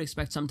 you would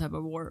expect some type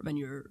of war when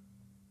you're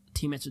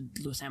teammates with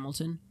Lewis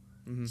Hamilton,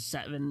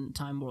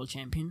 7-time world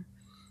champion.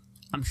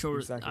 I'm sure.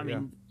 Exactly, I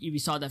mean, we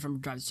saw that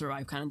from Drive to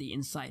Survive, kind of the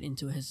insight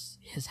into his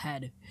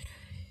head,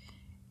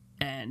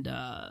 and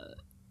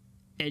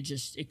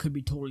it could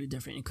be totally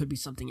different. It could be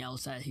something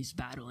else that he's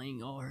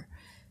battling or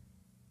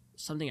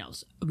something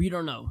else. We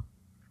don't know.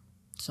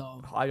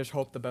 So I just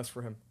hope the best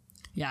for him.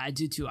 Yeah, I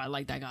do too. I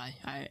like that guy.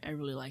 I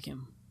really like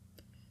him.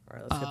 All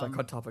right, let's get that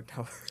cut topic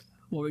now.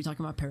 What were we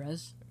talking about?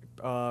 Perez?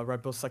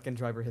 Red Bull's second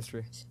driver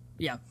history.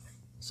 Yeah.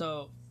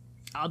 So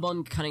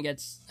Albon kind of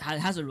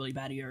has a really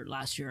bad year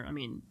last year. I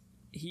mean,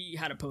 he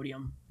had a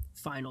podium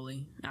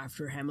finally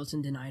after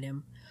Hamilton denied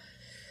him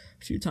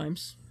a few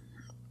times.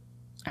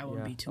 I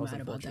wouldn't be too mad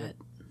about that.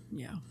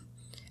 Yeah.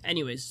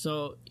 Anyways,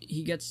 so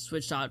he gets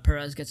switched out.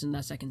 Perez gets in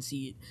that second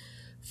seat.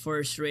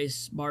 First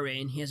race,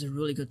 Bahrain, he has a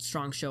really good,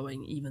 strong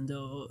showing, even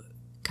though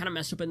kind of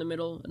messed up in the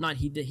middle.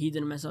 He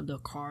didn't mess up the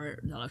car.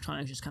 The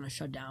electronics just kind of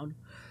shut down.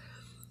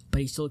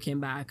 But he still came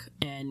back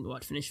and,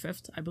 finished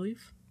 5th, I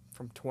believe?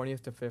 From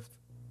 20th to 5th.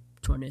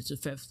 20th to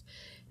 5th.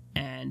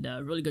 And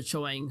really good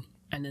showing.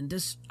 And then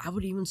I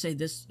would even say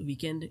this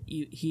weekend,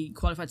 he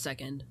qualified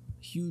second.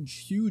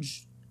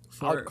 Huge.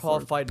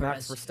 Out-qualified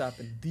Max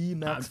Verstappen. The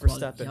Max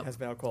Verstappen has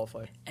been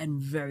out-qualified. And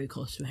very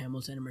close to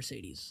Hamilton and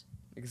Mercedes.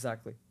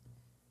 Exactly.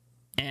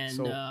 And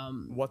so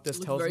what this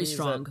tells me is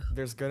that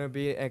there's going to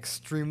be an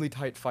extremely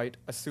tight fight,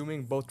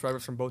 assuming both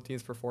drivers from both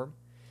teams perform.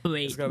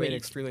 It's going to be an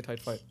extremely tight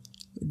fight.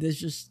 This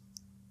just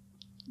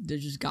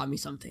got me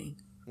something.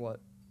 What?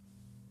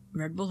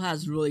 Red Bull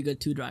has really good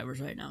 2 drivers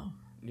right now.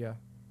 Yeah.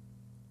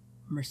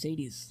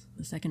 Mercedes,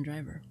 the second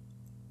driver.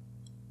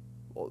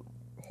 Well,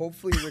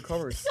 hopefully he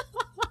recovers.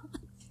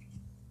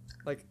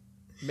 Like,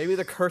 maybe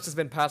the curse has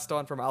been passed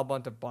on from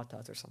Albon to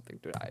Bottas or something.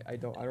 Dude, I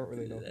don't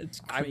really know.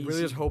 I'm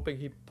really just hoping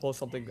he pulls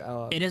something.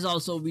 It is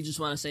also, we just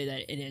want to say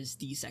that it is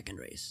the second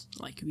race.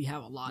 Like, we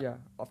have a lot. Yeah,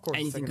 of course.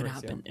 Anything could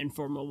happen. In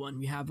Formula 1,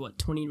 we have,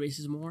 20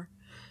 races more?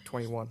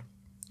 21.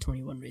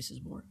 21 races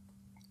more.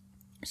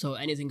 So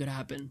anything could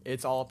happen.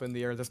 It's all up in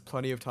the air. There's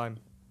plenty of time.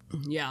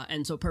 Yeah,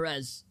 and so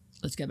Perez,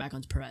 let's get back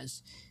onto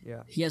Perez.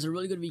 Yeah. He has a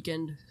really good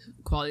weekend,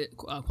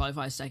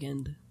 qualifies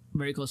second,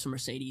 very close to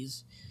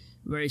Mercedes,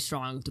 very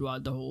strong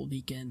throughout the whole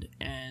weekend,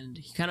 and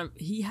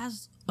he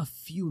has a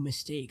few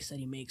mistakes that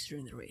he makes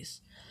during the race.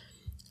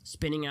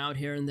 Spinning out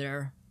here and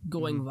there,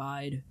 going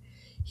wide.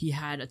 He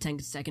had a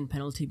 10-second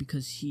penalty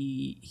because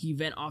he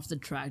went off the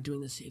track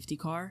doing the safety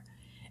car,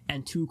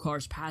 and 2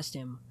 cars passed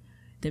him.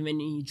 Then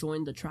when he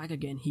joined the track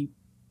again, he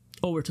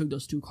overtook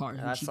those 2 cars,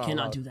 which you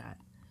cannot do that.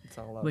 It's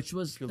not allowed. Which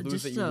was if you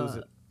lose it, you lose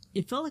it.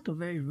 It felt like a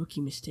very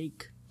rookie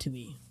mistake to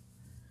me.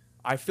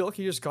 I feel like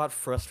he just got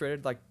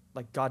frustrated, like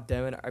God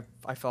damn it,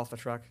 I fell off the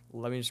track.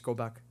 Let me just go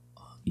back.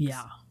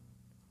 Yeah.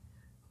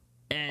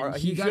 And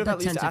he should have at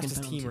least asked his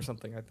team or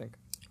something, I think.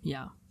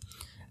 Yeah.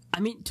 I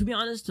mean, to be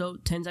honest, though,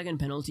 10-second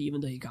penalty, even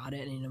though he got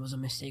it and it was a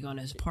mistake on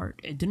his part,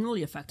 it didn't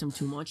really affect him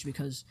too much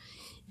because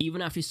even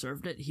after he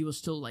served it, he was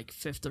still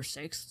 5th or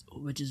 6th,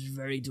 which is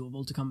very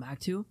doable to come back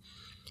to.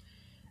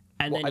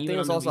 And then I think it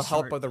was also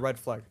helped by the red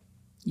flag.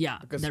 Yeah,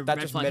 because that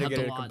just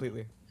mitigated it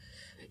completely.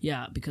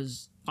 Yeah,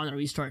 because on the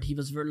restart, he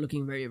was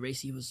looking very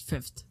racy. He was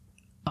 5th.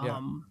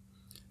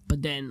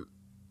 But then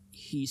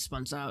he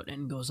spuns out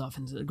and goes off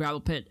into the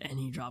gravel pit, and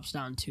he drops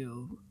down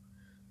to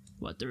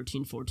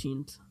 13th,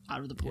 14th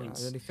out of the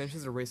points. Yeah, and then he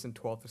finishes the race in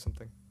 12th or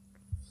something.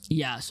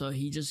 Yeah, so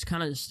he just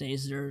kind of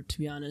stays there, to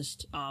be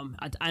honest.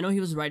 I know he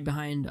was right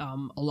behind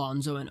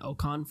Alonso and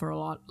Ocon for a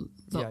lot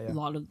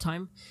of the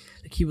time.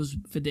 Like, he was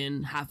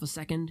within half a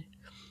second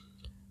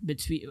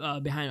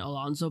behind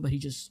Alonso, but he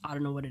just, I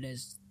don't know what it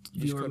is.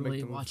 We weren't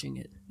really watching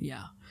it.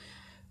 Yeah.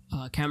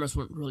 Cameras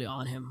weren't really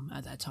on him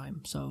at that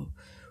time. So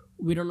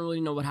we don't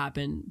really know what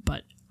happened,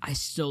 but I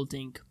still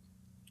think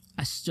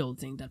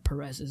that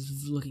Perez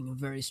is looking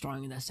very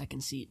strong in that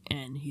second seat,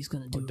 and he's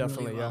gonna do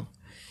really well.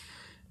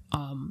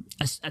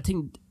 I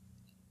think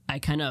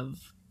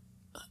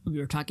we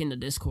were talking in the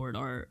Discord,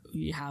 or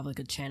we have like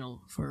a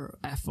channel for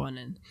F1,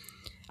 and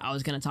I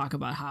was gonna talk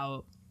about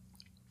how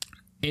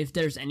if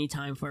there's any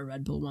time for a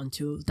Red Bull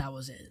 1-2, that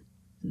was it.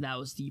 That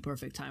was the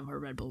perfect time for a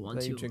Red Bull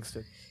 1-2. You jinxed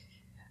it.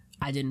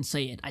 I didn't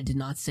say it. I did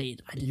not say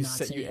it. You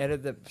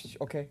edited the...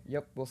 Okay,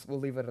 yep, we'll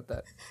leave it at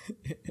that.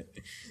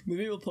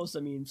 Maybe we'll post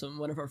a meme.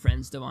 One of our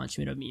friends, Devansh,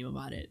 made a meme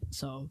about it.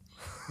 So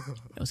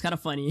it was kind of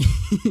funny.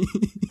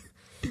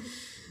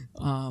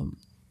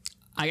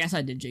 I guess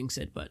I did jinx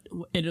it, but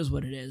it is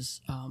what it is.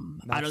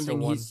 I don't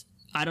think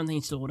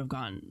he still would have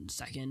gone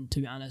second,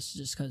 to be honest,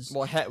 just because...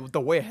 Well,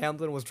 the way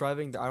Hamilton was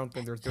driving, I don't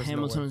think there's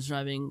Hamilton no way. Was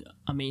driving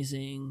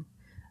amazing.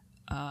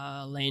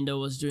 Lando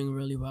was doing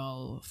really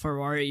well.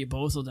 Ferrari,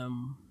 both of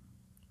them.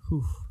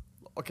 Whew.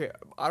 Okay,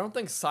 I don't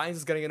think Sainz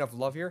is getting enough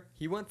love here.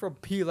 He went from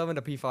P11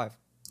 to P5.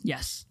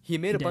 Yes. He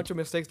made a bunch of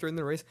mistakes during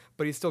the race,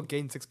 but he still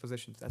gained 6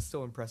 positions. That's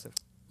still impressive.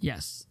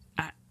 Yes.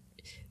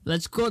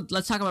 Let's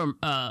talk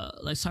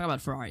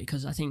about Ferrari,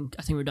 because I think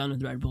we're done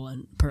with Red Bull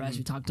and Perez.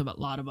 We talked a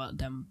lot about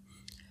them.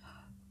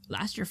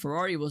 Last year,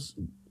 Ferrari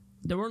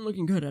they weren't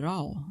looking good at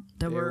all.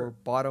 They were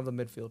bottom of the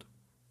midfield.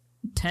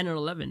 10 or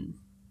 11.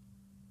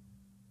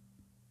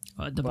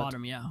 At the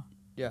bottom, yeah.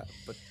 Yeah,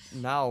 but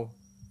now,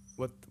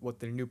 with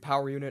the new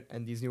power unit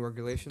and these new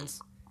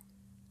regulations,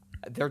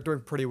 they're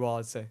doing pretty well,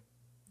 I'd say.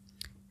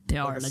 They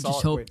are, and I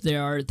just hope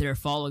they're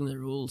following the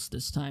rules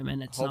this time,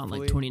 and it's not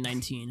like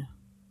 2019.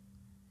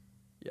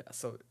 Yeah,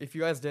 so if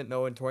you guys didn't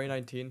know, in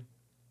 2019,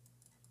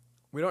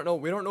 we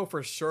don't know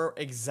for sure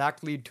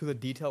exactly to the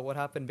detail what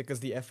happened, because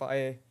the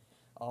FIA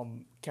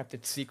kept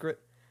it secret.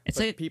 It's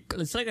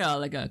like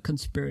a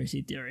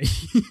conspiracy theory.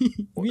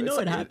 We know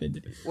it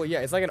happened. Well, yeah,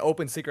 it's like an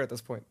open secret at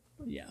this point.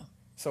 Yeah.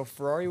 So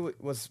Ferrari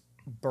was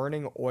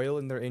burning oil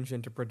in their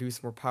engine to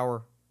produce more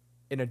power,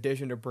 in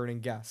addition to burning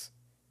gas,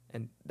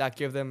 and that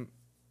gave them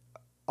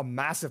a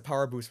massive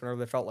power boost whenever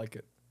they felt like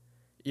it,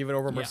 even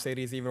over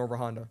Mercedes, even over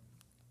Honda.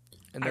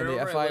 And then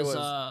the FIA was.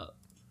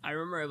 I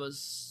remember it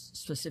was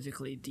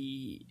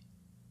specifically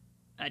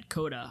at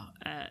COTA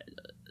at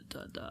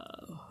the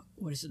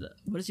what is it?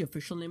 What is the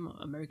official name?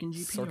 American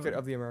GP? Circuit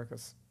of the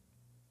Americas.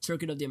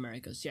 Circuit of the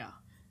Americas, yeah.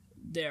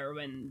 There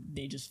when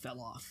they just fell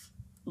off,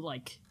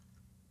 like.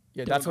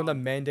 Yeah, that's when the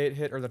mandate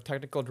hit, or the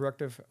technical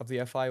directive of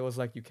the FIA was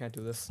like, you can't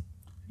do this.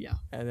 Yeah.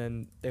 And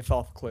then they fell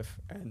off a cliff,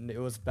 and it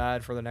was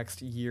bad for the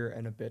next year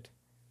and a bit.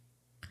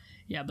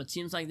 Yeah, but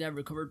seems like they've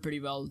recovered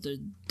pretty well.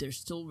 They're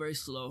still very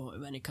slow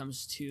when it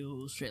comes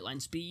to straight line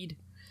speed.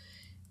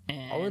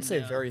 And, I wouldn't say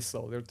very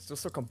slow. They're still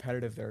so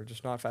competitive there,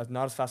 just not fast,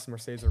 not as fast as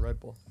Mercedes or Red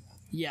Bull.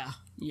 Yeah.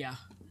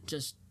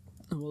 Just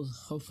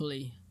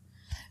hopefully,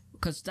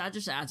 because that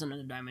just adds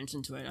another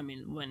dimension to it. I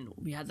mean, when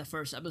we had the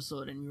first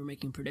episode and we were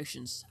making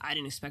predictions, I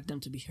didn't expect them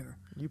to be here.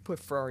 You put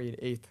Ferrari in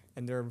 8th,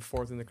 and they're in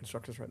 4th in the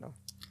constructors right now.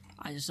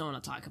 I just don't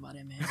want to talk about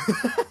it, man.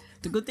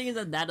 The good thing is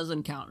that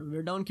doesn't count.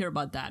 We don't care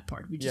about that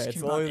part. We just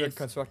care only the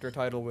constructor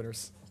title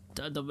winners.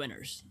 The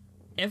winners.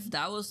 If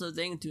that was the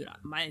thing, dude,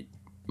 my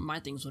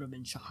things would have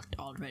been chalked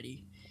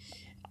already.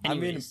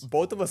 Anyways, I mean,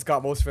 both of us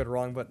got most of it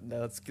wrong, but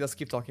let's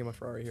keep talking about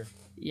Ferrari here.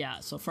 Yeah,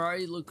 so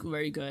Ferrari look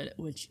very good,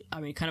 which, I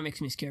mean, kind of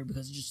makes me scared,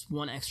 because it's just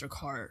one extra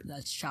car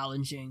that's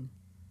challenging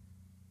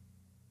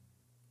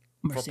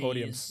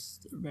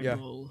Mercedes, Red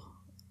Bull,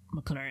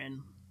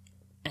 McLaren.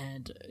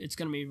 And it's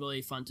going to be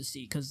really fun to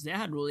see, because they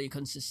had really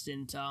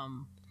consistent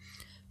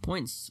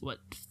points.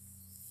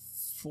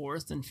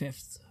 4th and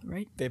 5th,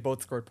 right? They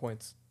both scored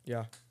points.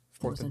 Yeah,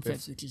 4th and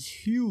 5th, which is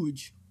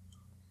huge.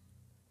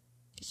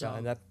 So, yeah,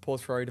 and that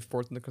pulls Ferrari to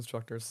 4th in the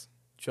constructors,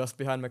 just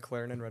behind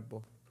McLaren and Red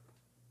Bull.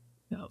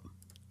 Yep.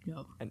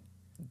 And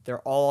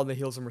they're all on the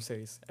heels of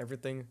Mercedes.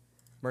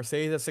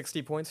 Mercedes has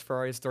 60 points,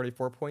 Ferrari has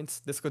 34 points.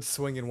 This could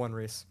swing in one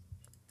race.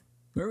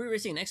 Where are we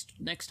racing next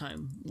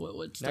time?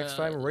 Next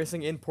time we're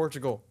racing in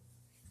Portugal.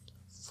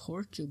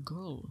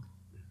 Portugal.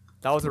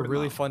 That was a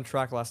really fun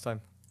track last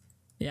time.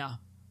 Yeah.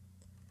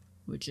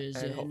 Which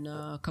is in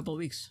a couple of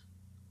weeks.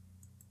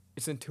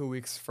 It's in 2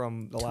 weeks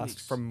from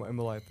from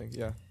Imola, I think.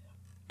 Yeah.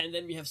 And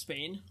then we have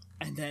Spain,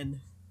 and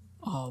then,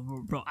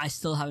 bro, I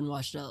still haven't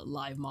watched a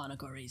live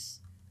Monaco race.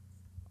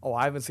 Oh,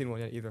 I haven't seen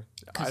one yet either.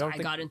 Because I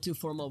got into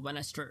Formula when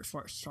I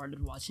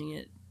started watching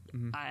it.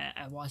 Mm-hmm.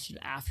 I watched it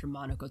after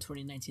Monaco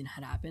 2019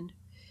 had happened.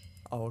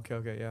 Oh,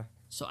 okay, yeah.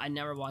 So I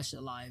never watched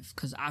it live,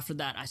 because after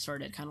that I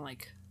started kind of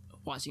like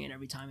watching it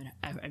every time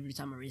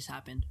a race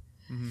happened.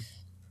 Mm-hmm.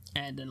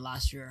 And then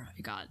last year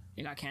it got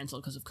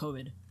canceled because of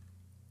COVID.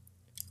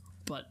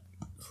 But,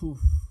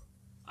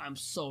 I'm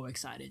so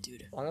excited,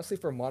 dude. Honestly,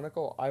 for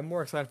Monaco, I'm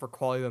more excited for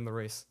quality than the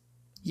race.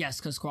 Yes,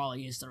 because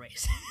quality is the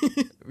race.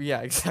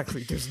 Yeah,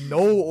 exactly. There's no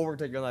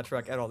overtaking on that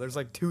track at all. There's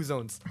like 2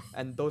 zones,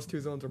 and those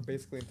 2 zones are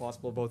basically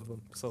impossible, both of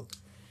them. So,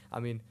 I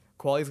mean,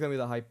 quality is going to be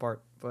the hype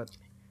part, but...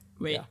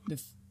 Wait,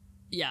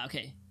 yeah.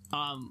 Okay.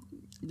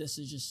 This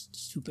is just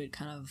stupid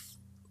kind of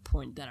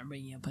point that I'm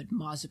bringing up, but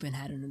Mazepin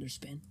had another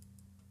spin.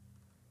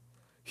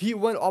 He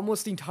went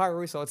almost the entire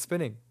race without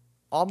spinning.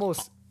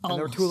 Almost. And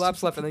there were 2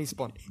 laps left and then he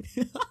spun.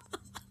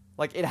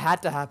 Like, it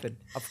had to happen.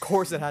 Of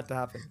course it had to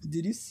happen.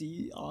 Did you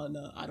see on,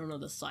 I don't know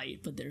the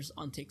site, but there's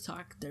on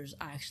TikTok, there's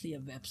actually a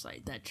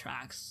website that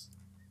tracks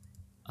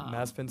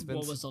Mazepin spins?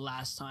 what was the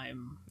last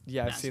time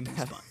I've seen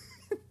that.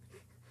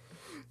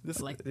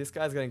 This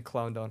guy's getting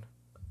clowned on.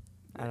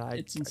 And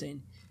it's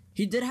insane.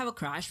 He did have a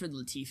crash with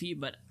Latifi,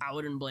 but I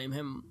wouldn't blame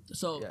him.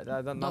 So yeah,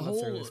 that's not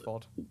necessarily his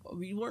fault.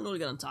 We weren't really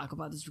going to talk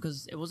about this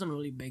because it wasn't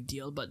really a big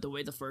deal, but the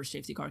way the first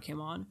safety car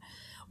came on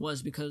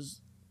was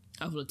because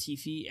of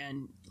Latifi,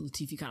 and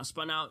Latifi kind of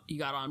spun out. He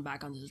got on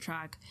back onto the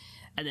track,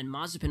 and then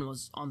Mazepin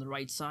was on the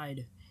right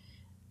side,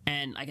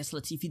 and I guess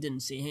Latifi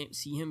didn't see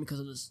him because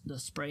of the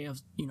spray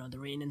of the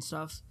rain and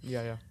stuff.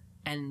 Yeah.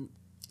 And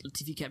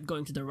Latifi kept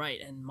going to the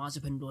right, and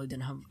Mazepin really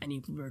didn't have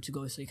anywhere to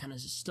go, so he kind of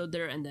just stood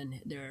there, and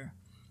then their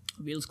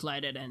wheels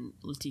collided, and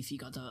Latifi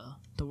got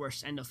the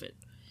worst end of it,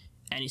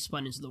 and he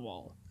spun into the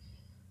wall.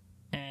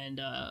 And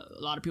a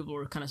lot of people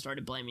were kind of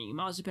started blaming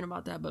Mazepin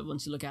about that, but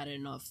once you look at it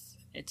enough,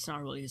 it's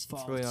not really his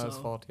fault. It's really not his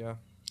fault, yeah.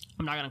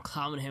 I'm not going to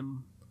clown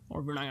him,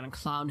 or we're not going to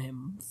clown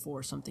him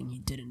for something he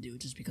didn't do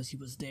just because he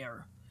was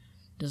there.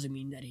 Doesn't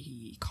mean that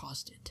he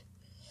caused it.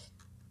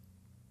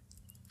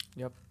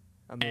 Yep.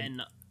 I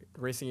mean,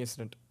 racing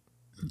incident.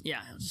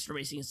 Yeah, it was just a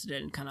racing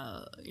incident, kind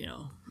of,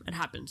 it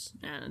happens.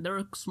 And there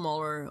were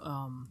smaller,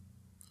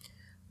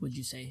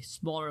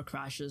 smaller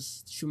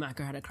crashes.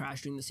 Schumacher had a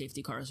crash during the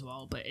safety car as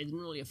well, but it didn't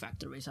really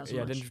affect the race as much.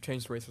 Yeah, it didn't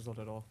change the race result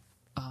at all.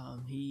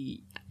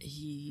 He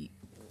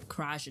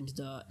crashed into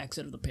the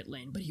exit of the pit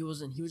lane, but he was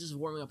just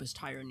warming up his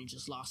tire and he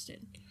just lost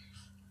it.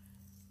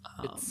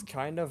 It's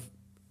kind of,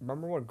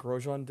 remember what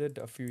Grosjean did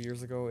a few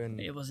years ago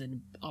it was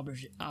in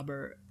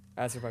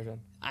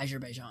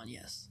Azerbaijan,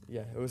 yes.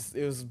 Yeah, it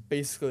was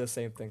basically the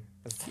same thing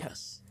as that.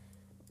 Yes.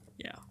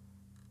 Yeah.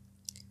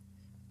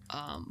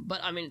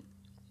 But I mean,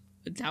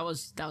 that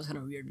was kind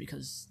of weird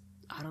because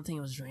I don't think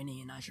it was raining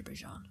in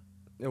Azerbaijan.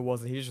 It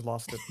wasn't. He just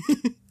lost it.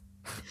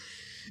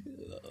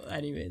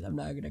 Anyways, I'm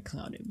not gonna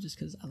clown him just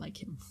because I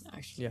like him.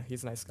 Actually, yeah,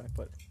 he's a nice guy,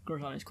 but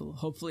Grosjean is cool.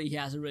 Hopefully, he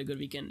has a really good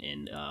weekend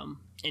in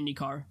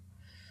IndyCar.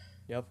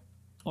 Yep.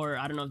 Or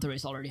I don't know if the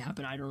race already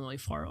happened. I don't really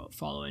follow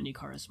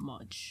IndyCar as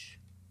much.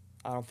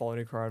 I don't follow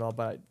IndyCar at all,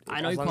 but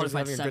I know as he long as he's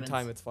having 7th. a good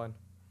time, it's fun.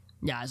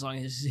 Yeah, as long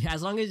as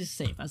it's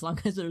safe, as long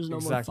as there's no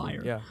more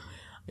fire. Yeah.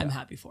 I'm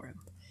happy for him.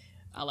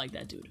 I like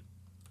that dude.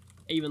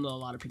 Even though a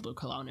lot of people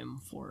clown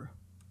him for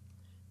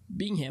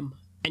being him.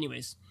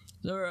 Anyways,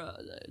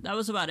 that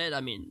was about it.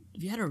 I mean,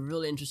 we had a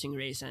really interesting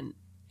race, and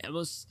it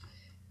was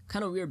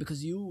kind of weird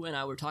because you and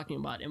I were talking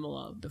about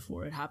Imola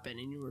before it happened,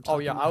 and you were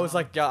talking I was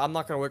like, yeah, I'm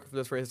not going to wait for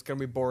this race. It's going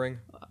to be boring.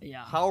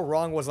 Yeah. How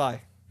wrong was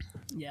I?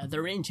 Yeah,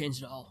 the rain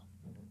changed it all.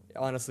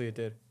 Honestly, it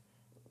did.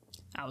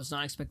 I was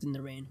not expecting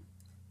the rain.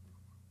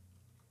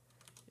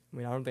 I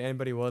mean, I don't think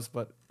anybody was,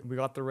 but we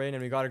got the rain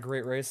and we got a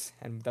great race,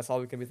 and that's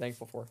all we can be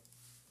thankful for.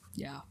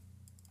 Yeah.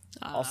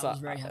 Also, I was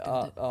very happy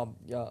with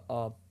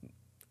it.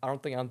 I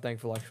don't think I'm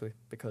thankful, actually,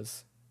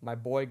 because my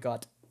boy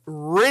got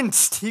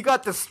rinsed. He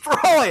got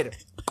destroyed.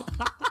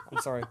 I'm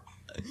sorry.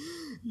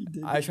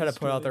 I try to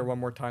put out there one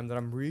more time that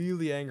I'm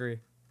really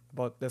angry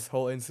about this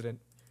whole incident.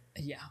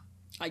 Yeah.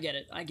 I get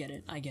it.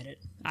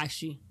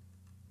 Actually,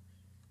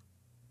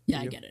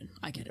 yeah, I get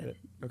it.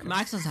 Okay.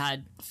 Max has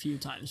had a few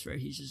times where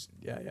he's just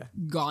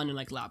gone in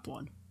like lap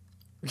 1.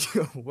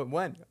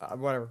 When?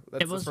 Whatever.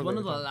 It was one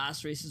of the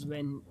last races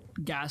when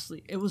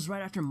Gasly. It was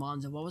right after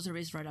Monza. What was the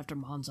race right after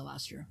Monza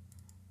last year?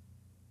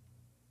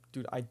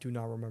 Dude, I do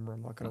not remember.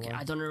 I'm not gonna lie.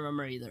 I don't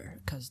remember either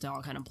because they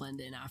all kind of blend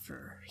in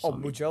after.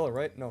 Mugello,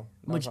 right? No,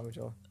 it's not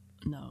Mugello.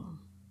 No,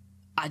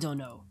 I don't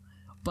know.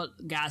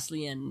 But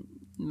Gasly and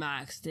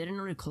Max, they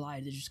didn't really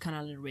collide. They just kind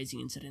of had a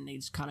racing incident. They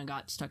just kind of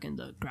got stuck in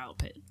the gravel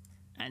pit,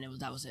 and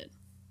that was it.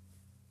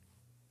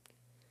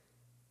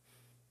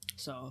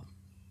 So,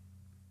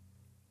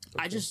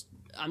 okay.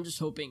 I'm just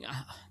hoping.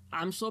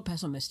 I'm so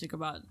pessimistic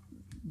about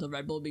the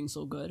Red Bull being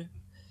so good.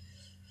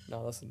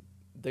 No, listen,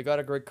 they got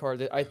a great car.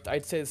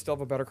 I'd say they still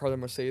have a better car than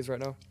Mercedes right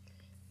now.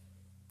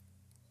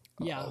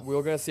 Yeah,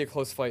 we're gonna see a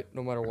close fight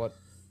no matter what.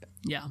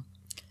 Yeah,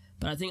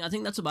 but I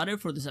think that's about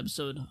it for this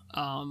episode.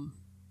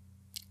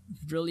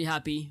 Really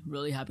happy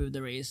with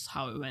the race,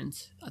 how it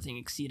went. I think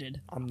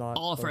exceeded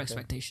all of our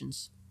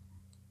expectations.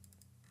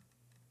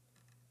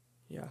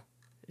 Yeah,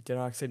 it did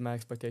not exceed my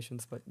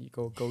expectations, but you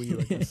go you,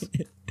 I guess.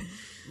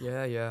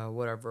 Yeah,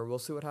 whatever. We'll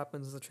see what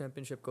happens as the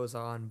championship goes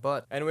on.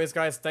 But anyways,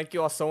 guys, thank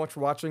you all so much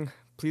for watching.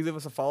 Please leave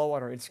us a follow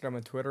on our Instagram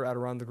and Twitter at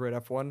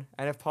AroundTheGridF1.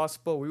 And if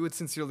possible, we would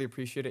sincerely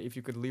appreciate it if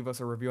you could leave us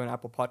a review on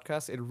Apple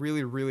Podcasts. It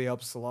really, really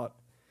helps us a lot.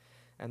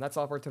 And that's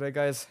all for today,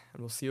 guys.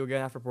 And we'll see you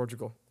again after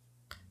Portugal.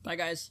 Bye,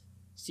 guys.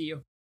 See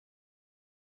you.